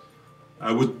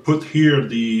 I would put here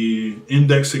the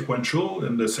index sequential,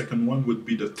 and the second one would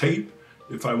be the tape.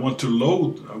 If I want to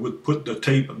load, I would put the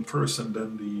tape in first, and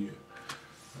then the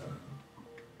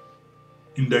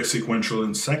index sequential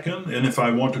in second, and if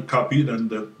I want to copy, then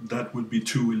that would be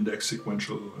two index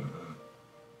sequential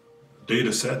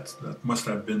data sets that must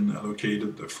have been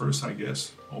allocated the first, I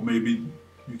guess, or maybe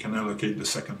you can allocate the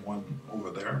second one over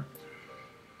there.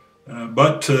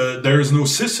 But there is no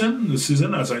sysin. The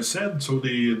sysin, as I said, so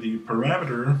the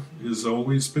parameter is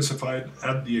always specified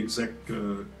at the exec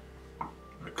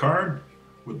card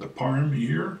with the parm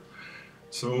here.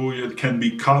 So it can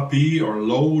be copy or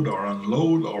load or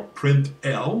unload or print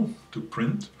L to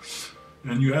print.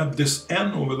 And you have this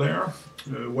N over there.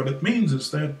 What it means is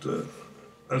that,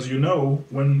 as you know,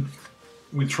 when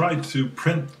we try to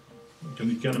print,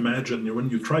 you can imagine when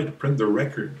you try to print the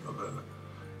record of an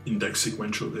index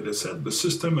sequential data set, the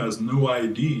system has no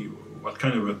idea what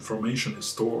kind of information is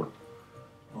stored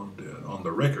on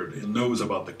the record. It knows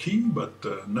about the key, but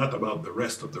not about the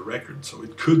rest of the record. So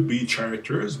it could be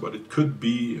characters, but it could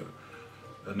be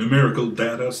a numerical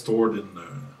data stored in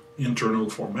internal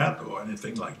format or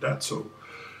anything like that. So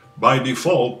by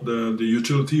default, the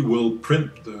utility will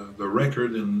print the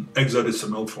record in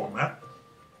hexadecimal format,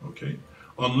 okay,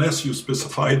 unless you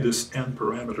specify this n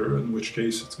parameter, in which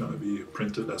case it's going to be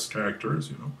printed as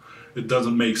characters. It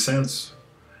doesn't make sense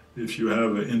if you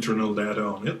have internal data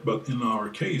on it, but in our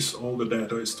case, all the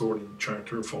data is stored in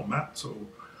character format, so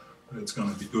it's going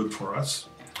to be good for us.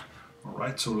 All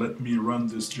right, so let me run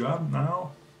this job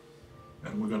now,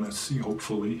 and we're going to see,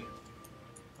 hopefully,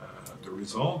 the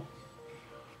result.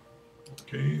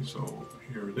 Okay, so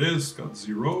here it is, got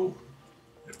 0.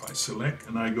 If I select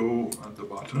and I go at the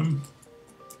bottom,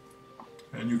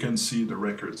 and you can see the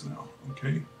records now,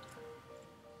 okay?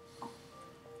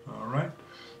 All right.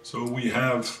 So we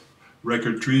have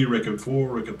record 3, record 4,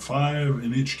 record 5.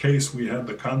 In each case, we have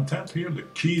the content here, the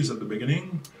keys at the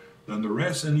beginning, then the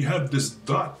rest, and you have this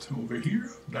dot over here.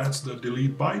 That's the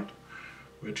delete byte,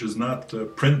 which is not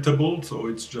printable, so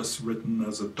it's just written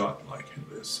as a dot like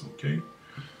this, okay?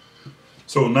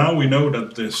 So now we know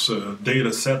that this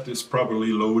data set is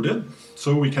properly loaded,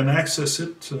 so we can access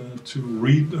it to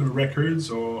read the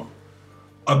records or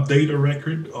update a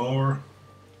record or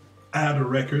add a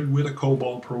record with a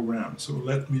COBOL program. So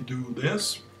let me do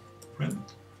this,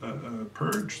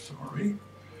 purge, sorry.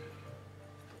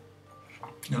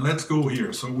 Now let's go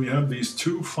here. So we have these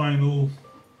two final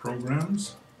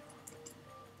programs.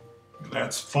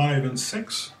 That's 5 and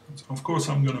 6. Of course,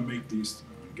 I'm going to make these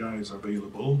guys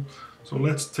available. So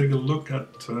let's take a look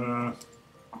at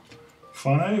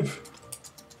 5.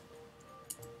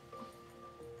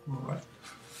 All right.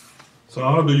 So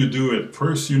how do you do it?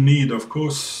 First you need, of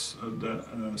course,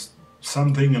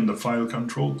 something in the file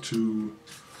control to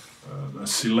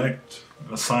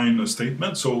assign a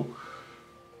statement. So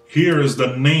here is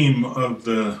the name of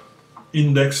the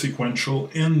index sequential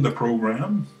in the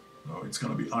program. So it's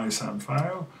going to be ISAM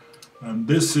file. And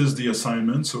this is the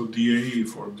assignment. So DA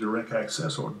for direct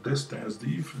access, or dist as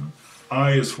div.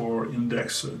 I is for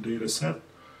index data set.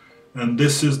 And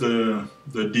this is the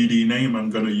DD name I'm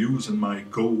going to use in my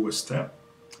go step.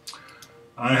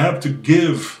 I have to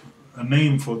give a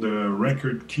name for the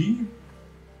record key.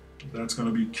 That's going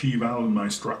to be key val in my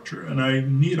structure. And I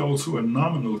need also a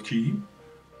nominal key.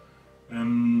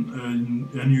 And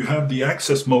you have the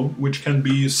access mode, which can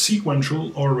be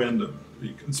sequential or random.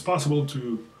 It's possible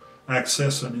to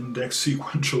access an index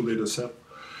sequential data set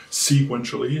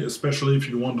sequentially, especially if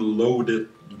you want to load it,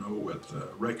 you know, with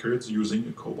records using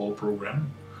a COBOL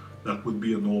program. That would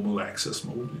be a normal access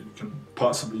mode. You can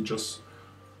possibly just,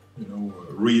 you know,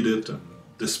 read it and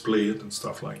display it and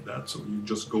stuff like that. So you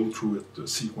just go through it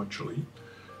sequentially.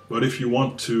 But if you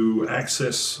want to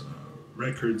access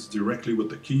records directly with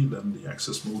the key, then the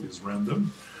access mode is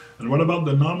random. And what about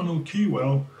the nominal key?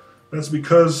 Well, that's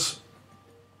because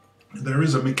there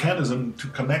is a mechanism to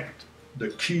connect the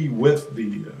key with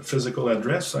the physical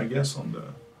address, I guess, on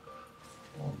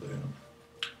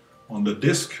the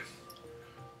disk.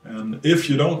 And if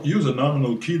you don't use a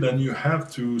nominal key, then you have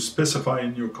to specify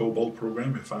in your COBOL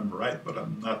program, if I'm right, but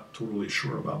I'm not totally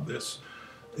sure about this,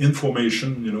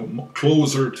 information, you know,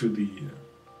 closer to the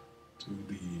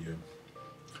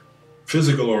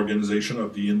physical organization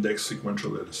of the index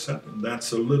sequential data set, and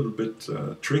that's a little bit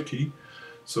tricky.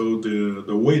 So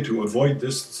the way to avoid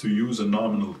this is to use a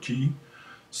nominal key.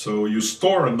 So you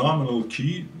store a nominal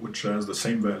key, which has the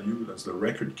same value as the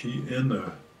record key, in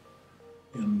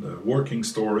the working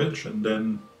storage, and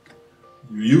then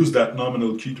you use that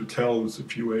nominal key to tell,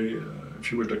 if you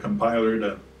were the compiler,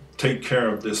 that take care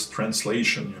of this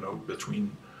translation, you know,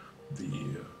 between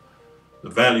the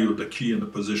value of the key and the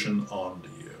position on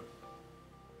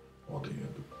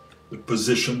the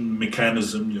position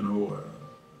mechanism, you know,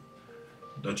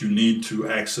 that you need to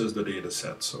access the data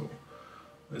set. So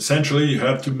essentially you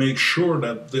have to make sure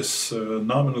that this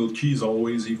nominal key is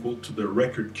always equal to the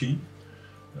record key.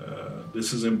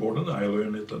 This is important. I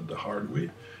learned it the hard way.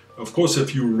 Of course,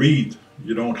 if you read,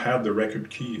 you don't have the record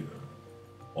key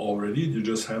already, you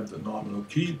just have the nominal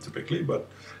key typically, but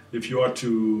if you are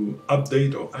to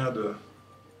update or add a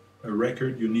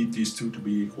record, you need these two to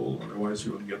be equal, otherwise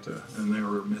you will get an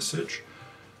error message.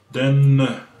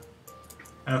 Then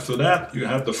after that you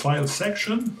have the file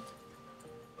section.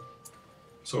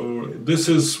 So this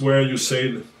is where you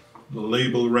say the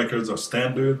label records are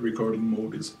standard, recording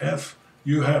mode is F.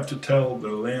 You have to tell the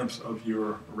length of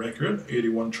your record,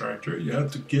 81 character. You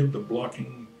have to give the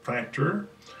blocking factor,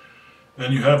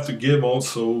 and you have to give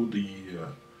also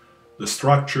the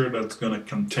structure that's going to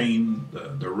contain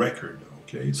the record.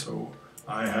 Okay, so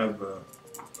I have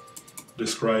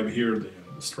described here the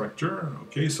structure.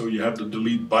 Okay, so you have the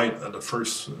delete byte at the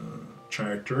first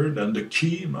character, then the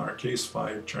key, in our case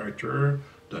 5 character,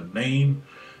 the name,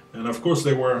 and of course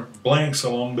there were blanks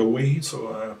along the way,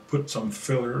 so I put some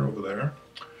filler over there.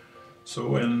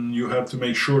 So, and you have to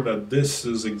make sure that this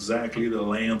is exactly the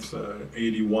length,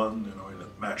 81, you know, and it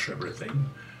match everything.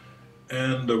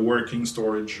 And the working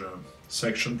storage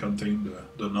section contained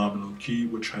the nominal key,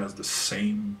 which has the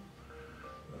same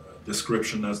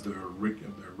description as the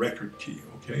record key.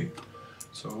 Okay,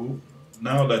 so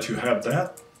now that you have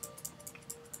that,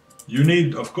 you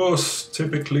need, of course,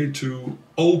 typically to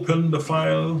open the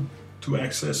file to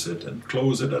access it and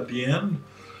close it at the end.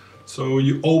 So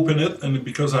you open it, and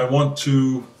because I want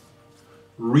to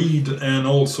read and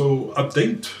also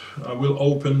update, I will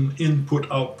open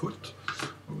input output.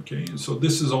 Okay, so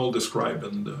this is all described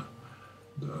in the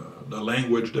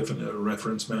language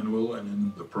reference manual and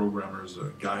in the programmer's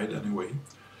guide anyway.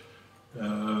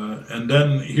 And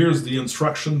then here's the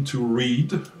instruction to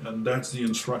read, and that's the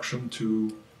instruction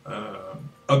to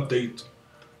update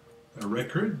a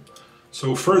record.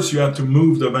 So first you have to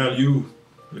move the value.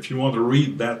 If you want to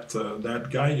read that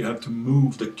guy, you have to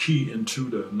move the key into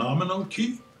the nominal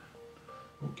key.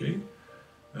 Okay,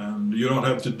 and you don't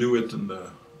have to do it in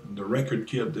the record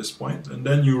key at this point. And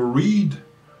then you read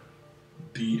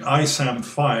the ISAM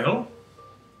file.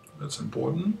 That's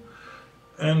important.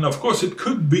 And of course, it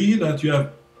could be that you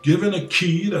have given a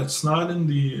key that's not in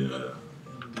the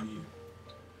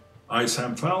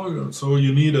ISAM file, so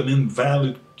you need an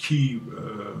invalid key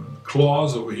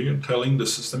clause over here telling the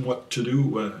system what to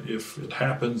do if it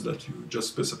happens that you just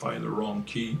specify the wrong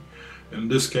key. In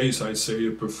this case, I say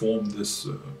perform this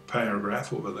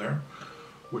paragraph over there,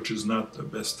 which is not the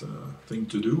best thing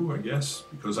to do, I guess,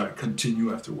 because I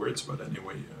continue afterwards, but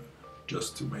anyway,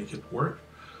 just to make it work.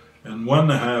 And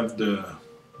when I have the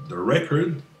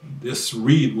record, this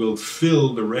read will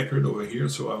fill the record over here,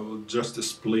 so I will just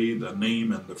display the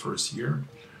name and the first year,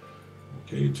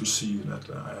 okay, to see that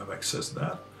I have access to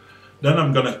that. Then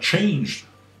I'm going to change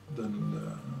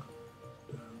the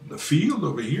field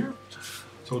over here.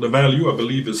 So the value, I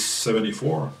believe, is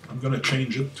 74. I'm going to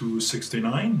change it to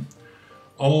 69.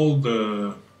 All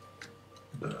the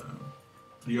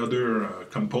other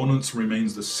components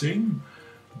remains the same.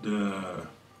 The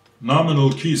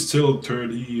nominal key is still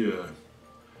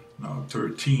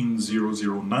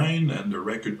 13009, and the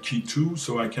record key 2.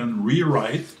 So I can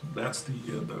rewrite. That's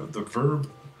the verb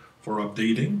for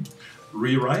updating.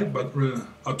 Rewrite, but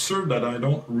observe that I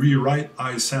don't rewrite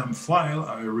ISAM file,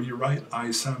 I rewrite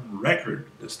ISAM record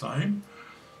this time.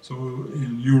 So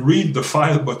you read the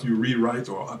file, but you rewrite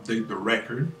or update the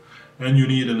record, and you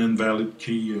need an invalid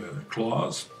key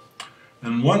clause.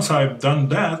 And once I've done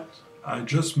that, I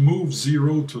just move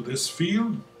 0 to this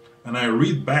field, and I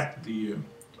read back the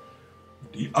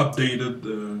updated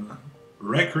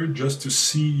record just to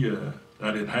see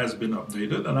that it has been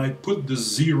updated, and I put the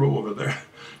 0 over there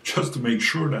just to make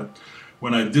sure that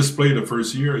when I display the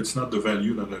first year, it's not the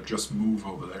value that I just move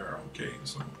over there. Okay,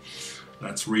 so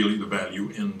that's really the value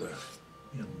in the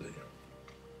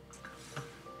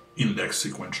index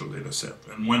sequential data set.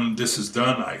 And when this is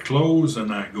done, I close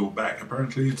and I go back.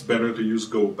 Apparently, it's better to use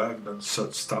go back than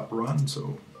set stop run,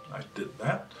 so I did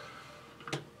that.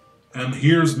 And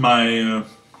here's my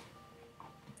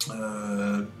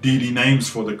DD names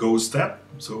for the go step.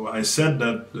 So I said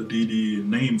that the DD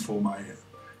name for my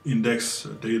index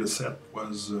data set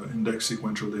was index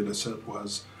sequential data set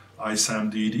was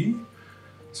ISAM DD.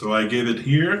 So I gave it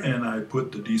here and I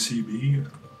put the DCB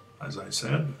as I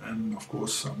said, and of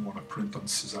course I'm going to print on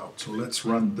sysout. So let's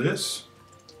run this.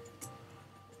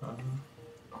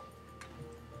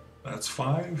 That's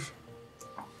 5.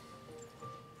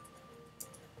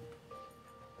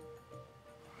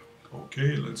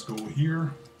 Okay, let's go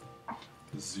here,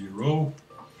 0,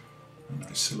 and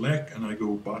I select and I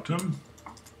go bottom.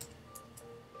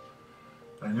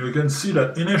 And you can see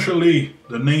that initially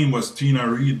the name was Tina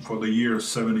Reid for the year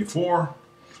 74.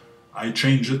 I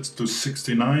changed it to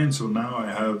 69, so now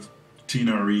I have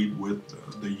Tina Reid with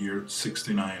the year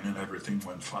 69 and everything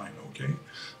went fine, okay?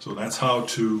 So that's how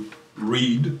to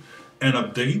read and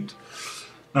update.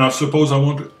 Now suppose I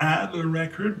want to add a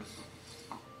record.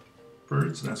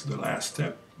 First, that's the last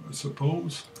step, I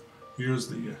suppose. Here's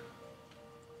the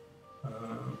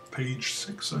page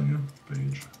 6, I guess,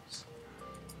 page.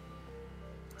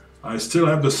 I still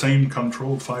have the same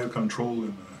control, file control,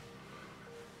 and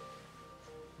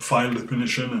file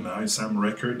definition and ISAM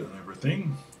record and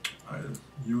everything. I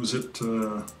use it,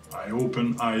 I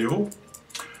open I/O.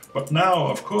 But now,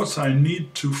 of course, I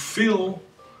need to fill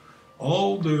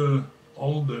all the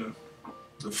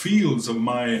fields of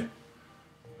my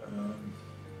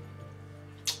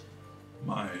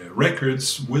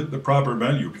records with the proper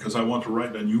value, because I want to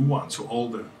write a new one. So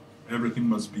everything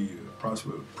must be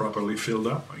properly filled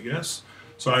up, I guess.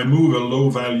 So I move a low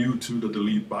value to the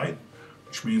delete byte,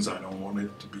 which means I don't want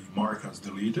it to be marked as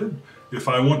deleted. If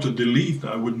I want to delete,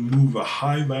 I would move a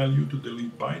high value to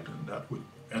delete byte, and that would,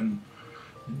 and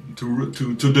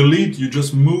to delete, you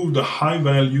just move the high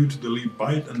value to delete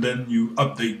byte, and then you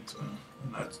update, and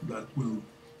that will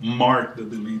mark the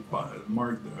delete byte,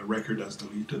 mark the record as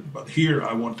deleted. But here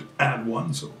I want to add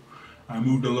one, so I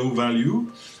move the low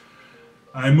value.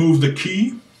 I move the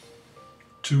key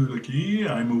to the key.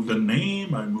 I move the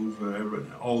name. I move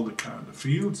all the kind of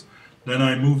fields. Then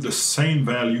I move the same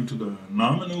value to the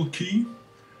nominal key,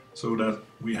 so that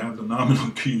we have the nominal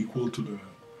key equal to the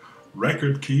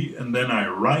record key. And then I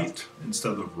write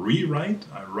instead of rewrite.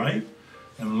 I write.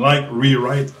 And like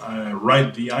rewrite, I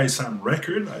write the ISAM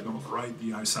record, I don't write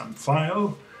the ISAM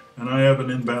file, and I have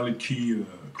an invalid key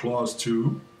clause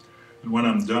too. And when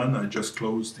I'm done, I just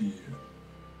close the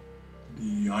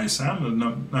ISAM, and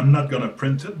I'm not going to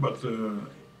print it, but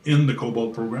in the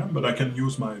COBOL program, but I can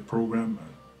use my program,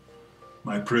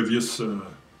 my previous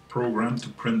program to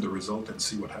print the result and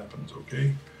see what happens,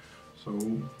 okay?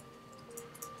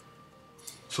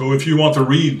 So if you want to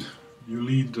read, you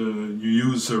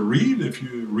use read. If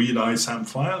you read ISAM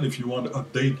file, if you want to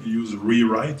update, you use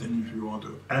rewrite, and if you want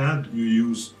to add, you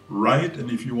use write, and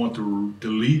if you want to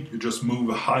delete, you just move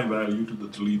a high value to the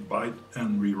delete byte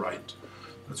and rewrite.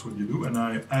 That's what you do. And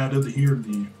I added here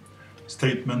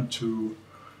statement to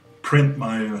print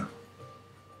my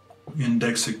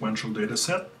index sequential data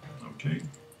set. Okay,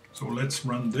 so let's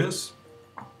run this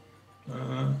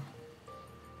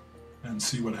and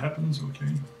see what happens.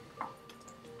 Okay.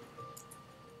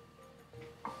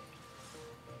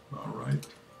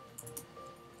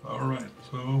 All right,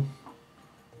 so,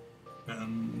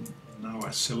 and now I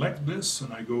select this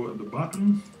and I go at the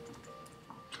bottom.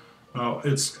 Now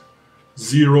it's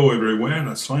 0 everywhere,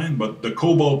 that's fine, but the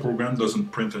COBOL program doesn't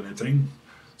print anything.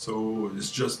 So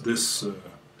it's just this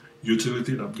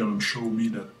utility that's going to show me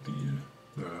that the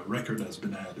record has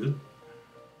been added.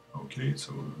 Okay,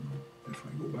 so if I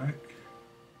go back,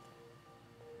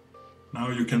 now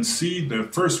you can see the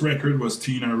first record was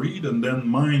Tina Reid, and then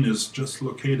mine is just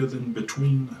located in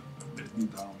between, maybe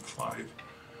down 5,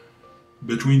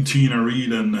 between Tina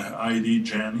Reid and ID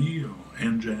Janney, or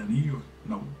N Janney, or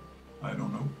no, I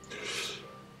don't know.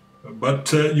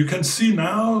 But you can see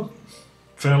now,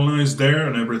 Felna is there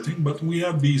and everything, but we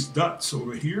have these dots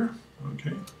over here,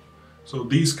 okay? So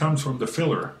these comes from the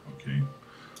filler, okay?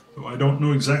 So I don't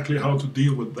know exactly how to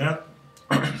deal with that.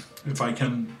 If I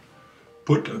can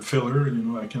put a filler, you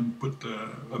know, I can put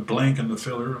a blank in the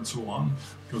filler and so on,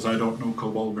 because I don't know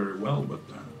COBOL very well,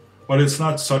 but it's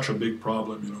not such a big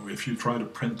problem, you know. If you try to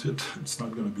print it, it's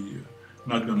not going to be,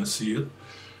 not going to see it.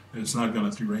 It's not going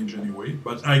to rearrange anyway.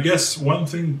 But I guess one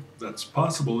thing that's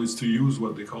possible is to use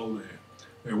what they call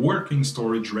a working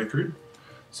storage record.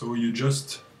 So you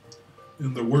just,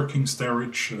 in the working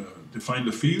storage, define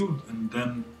the field, and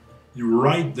then you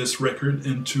write this record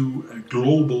into a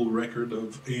global record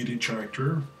of 80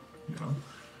 character, you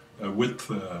know, with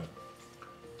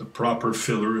the proper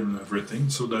filler and everything,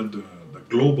 so that the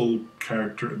global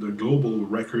character, the global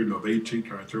record of 80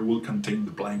 character will contain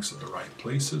the blanks at the right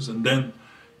places, and then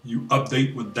you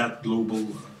update with that global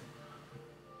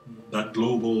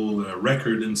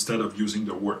record instead of using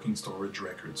the working storage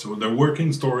record. So the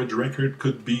working storage record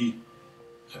could be,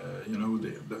 you know,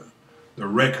 the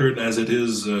record as it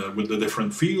is with the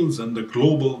different fields, and the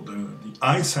global, the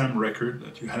ISAM record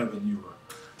that you have in your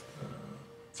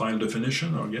file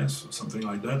definition, I guess, or something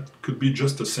like that, could be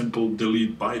just a simple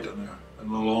delete byte and a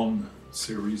long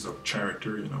series of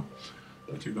character, you know,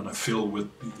 that you're going to fill with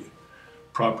the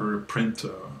proper print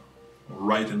or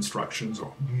write instructions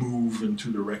or move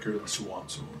into the record and so on.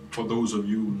 So for those of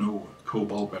you who know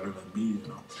COBOL better than me,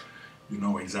 you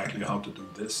know exactly how to do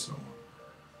this. So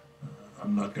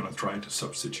I'm not going to try to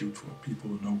substitute for people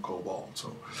who know COBOL.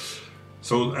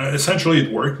 So essentially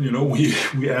it worked. You know, we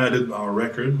added our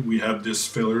record. We have this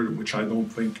filler, which I don't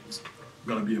think is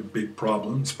going to be a big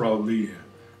problem. It's probably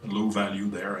a low value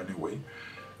there anyway.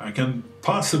 I can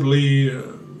possibly,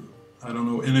 I don't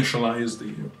know, initialize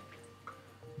the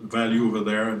value over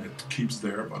there, and it keeps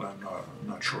there, but I'm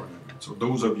not sure. So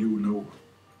those of you who know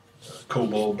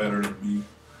COBOL better than me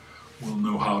will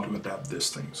know how to adapt this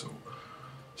thing.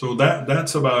 So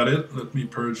that's about it. Let me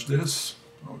purge this.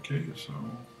 Okay, so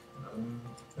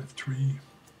F3.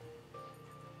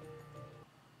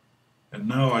 And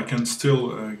now I can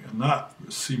still not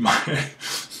see my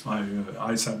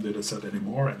ISAM dataset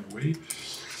anymore anyway.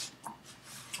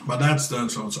 But that's done.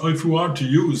 So if you are to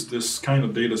use this kind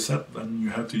of data set, then you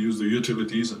have to use the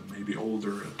utilities and maybe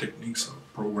older techniques of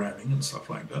programming and stuff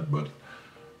like that.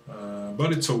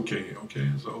 But it's okay.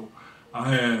 Okay, so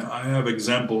I have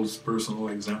examples, personal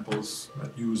examples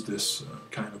that use this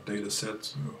kind of data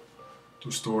set to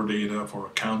store data for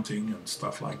accounting and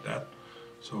stuff like that.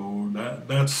 So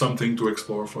that's something to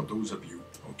explore for those of you.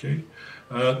 Okay.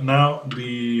 Now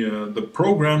the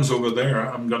programs over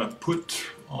there I'm gonna put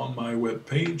on my web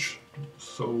page,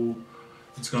 so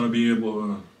it's going to be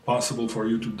possible for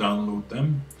you to download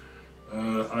them.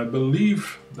 I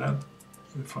believe that,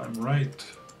 if I'm right,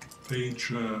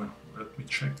 page, let me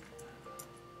check.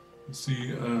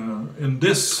 See, in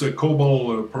this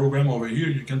COBOL program over here,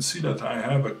 you can see that I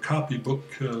have a copybook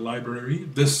library.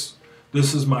 This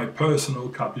is my personal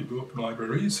copybook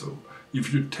library, so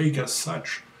if you take as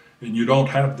such and you don't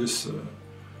have this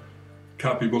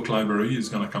copybook library, is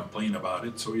going to complain about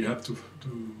it, so you have to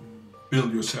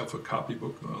build yourself a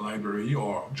copybook library,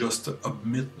 or just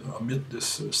omit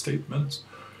this statement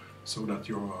so that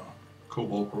your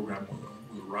COBOL program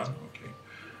will run. Okay.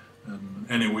 And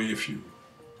anyway, if you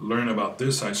learn about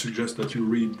this, I suggest that you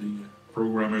read the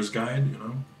programmer's guide, you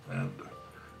know, and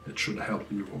it should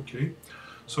help you. Okay.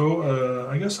 So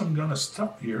I guess I'm gonna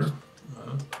stop here.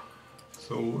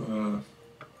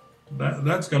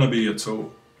 That's gonna be it.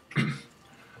 So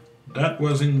that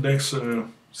was index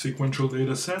sequential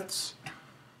data sets,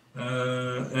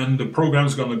 and the program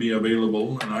is going to be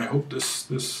available, and I hope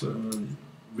this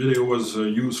video was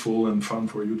useful and fun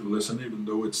for you to listen, even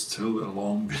though it's still a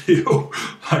long video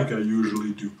like I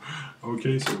usually do.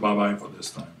 Okay, so bye-bye for this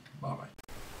time. Bye-bye.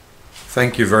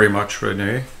 Thank you very much,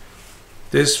 Rene.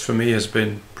 This for me has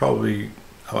been probably,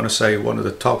 I want to say, one of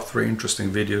the top 3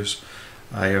 interesting videos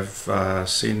I have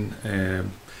seen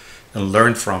and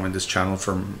learned from in this channel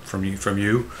from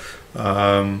you.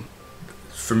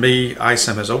 For me,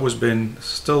 ISAM has always been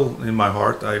still in my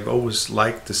heart. I've always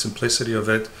liked the simplicity of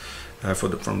it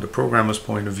from the programmer's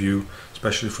point of view,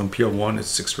 especially from PL1.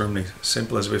 It's extremely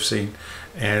simple, as we've seen,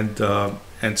 and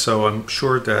so I'm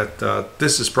sure that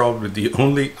this is probably the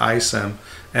only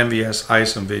MVS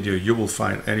ISAM video you will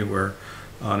find anywhere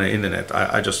on the internet.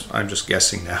 I'm just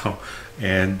guessing now.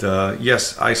 And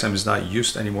yes, ISAM is not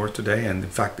used anymore today, and in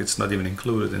fact it's not even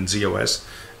included in ZOS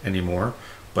anymore,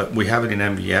 but we have it in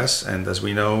MVS, and as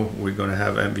we know, we're going to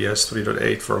have MVS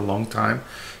 3.8 for a long time,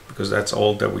 because that's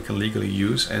all that we can legally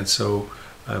use. And so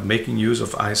making use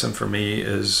of ISAM for me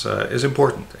is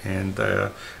important, and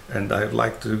I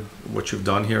like what you've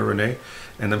done here, Rene,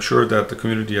 and I'm sure that the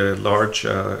community at large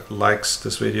likes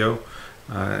this video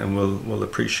and will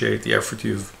appreciate the effort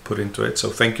you've put into it. So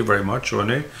thank you very much,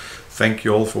 Rene. Thank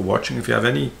you all for watching. If you have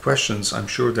any questions, I'm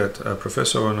sure that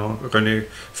Professor Rene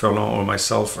Ferland or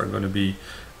myself are going to be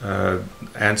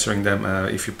answering them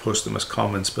if you post them as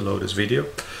comments below this video.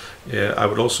 I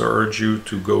would also urge you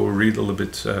to go read a little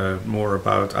bit more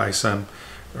about ISAM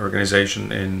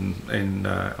organization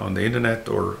on the internet,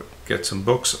 or get some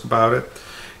books about it.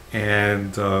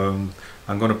 And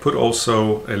I'm going to put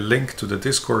also a link to the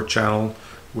Discord channel,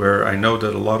 where I know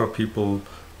that a lot of people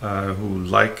who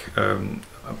like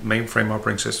mainframe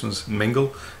operating systems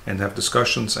mingle and have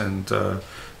discussions, and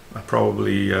I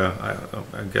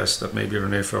guess that maybe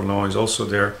Rene Ferland is also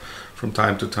there from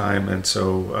time to time, and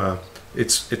so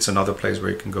it's another place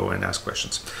where you can go and ask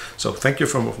questions. So thank you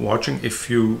for watching. If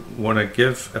you want to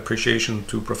give appreciation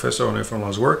to Professor Rene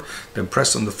Ferland's work, then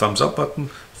press on the thumbs up button.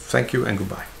 Thank you and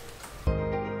goodbye.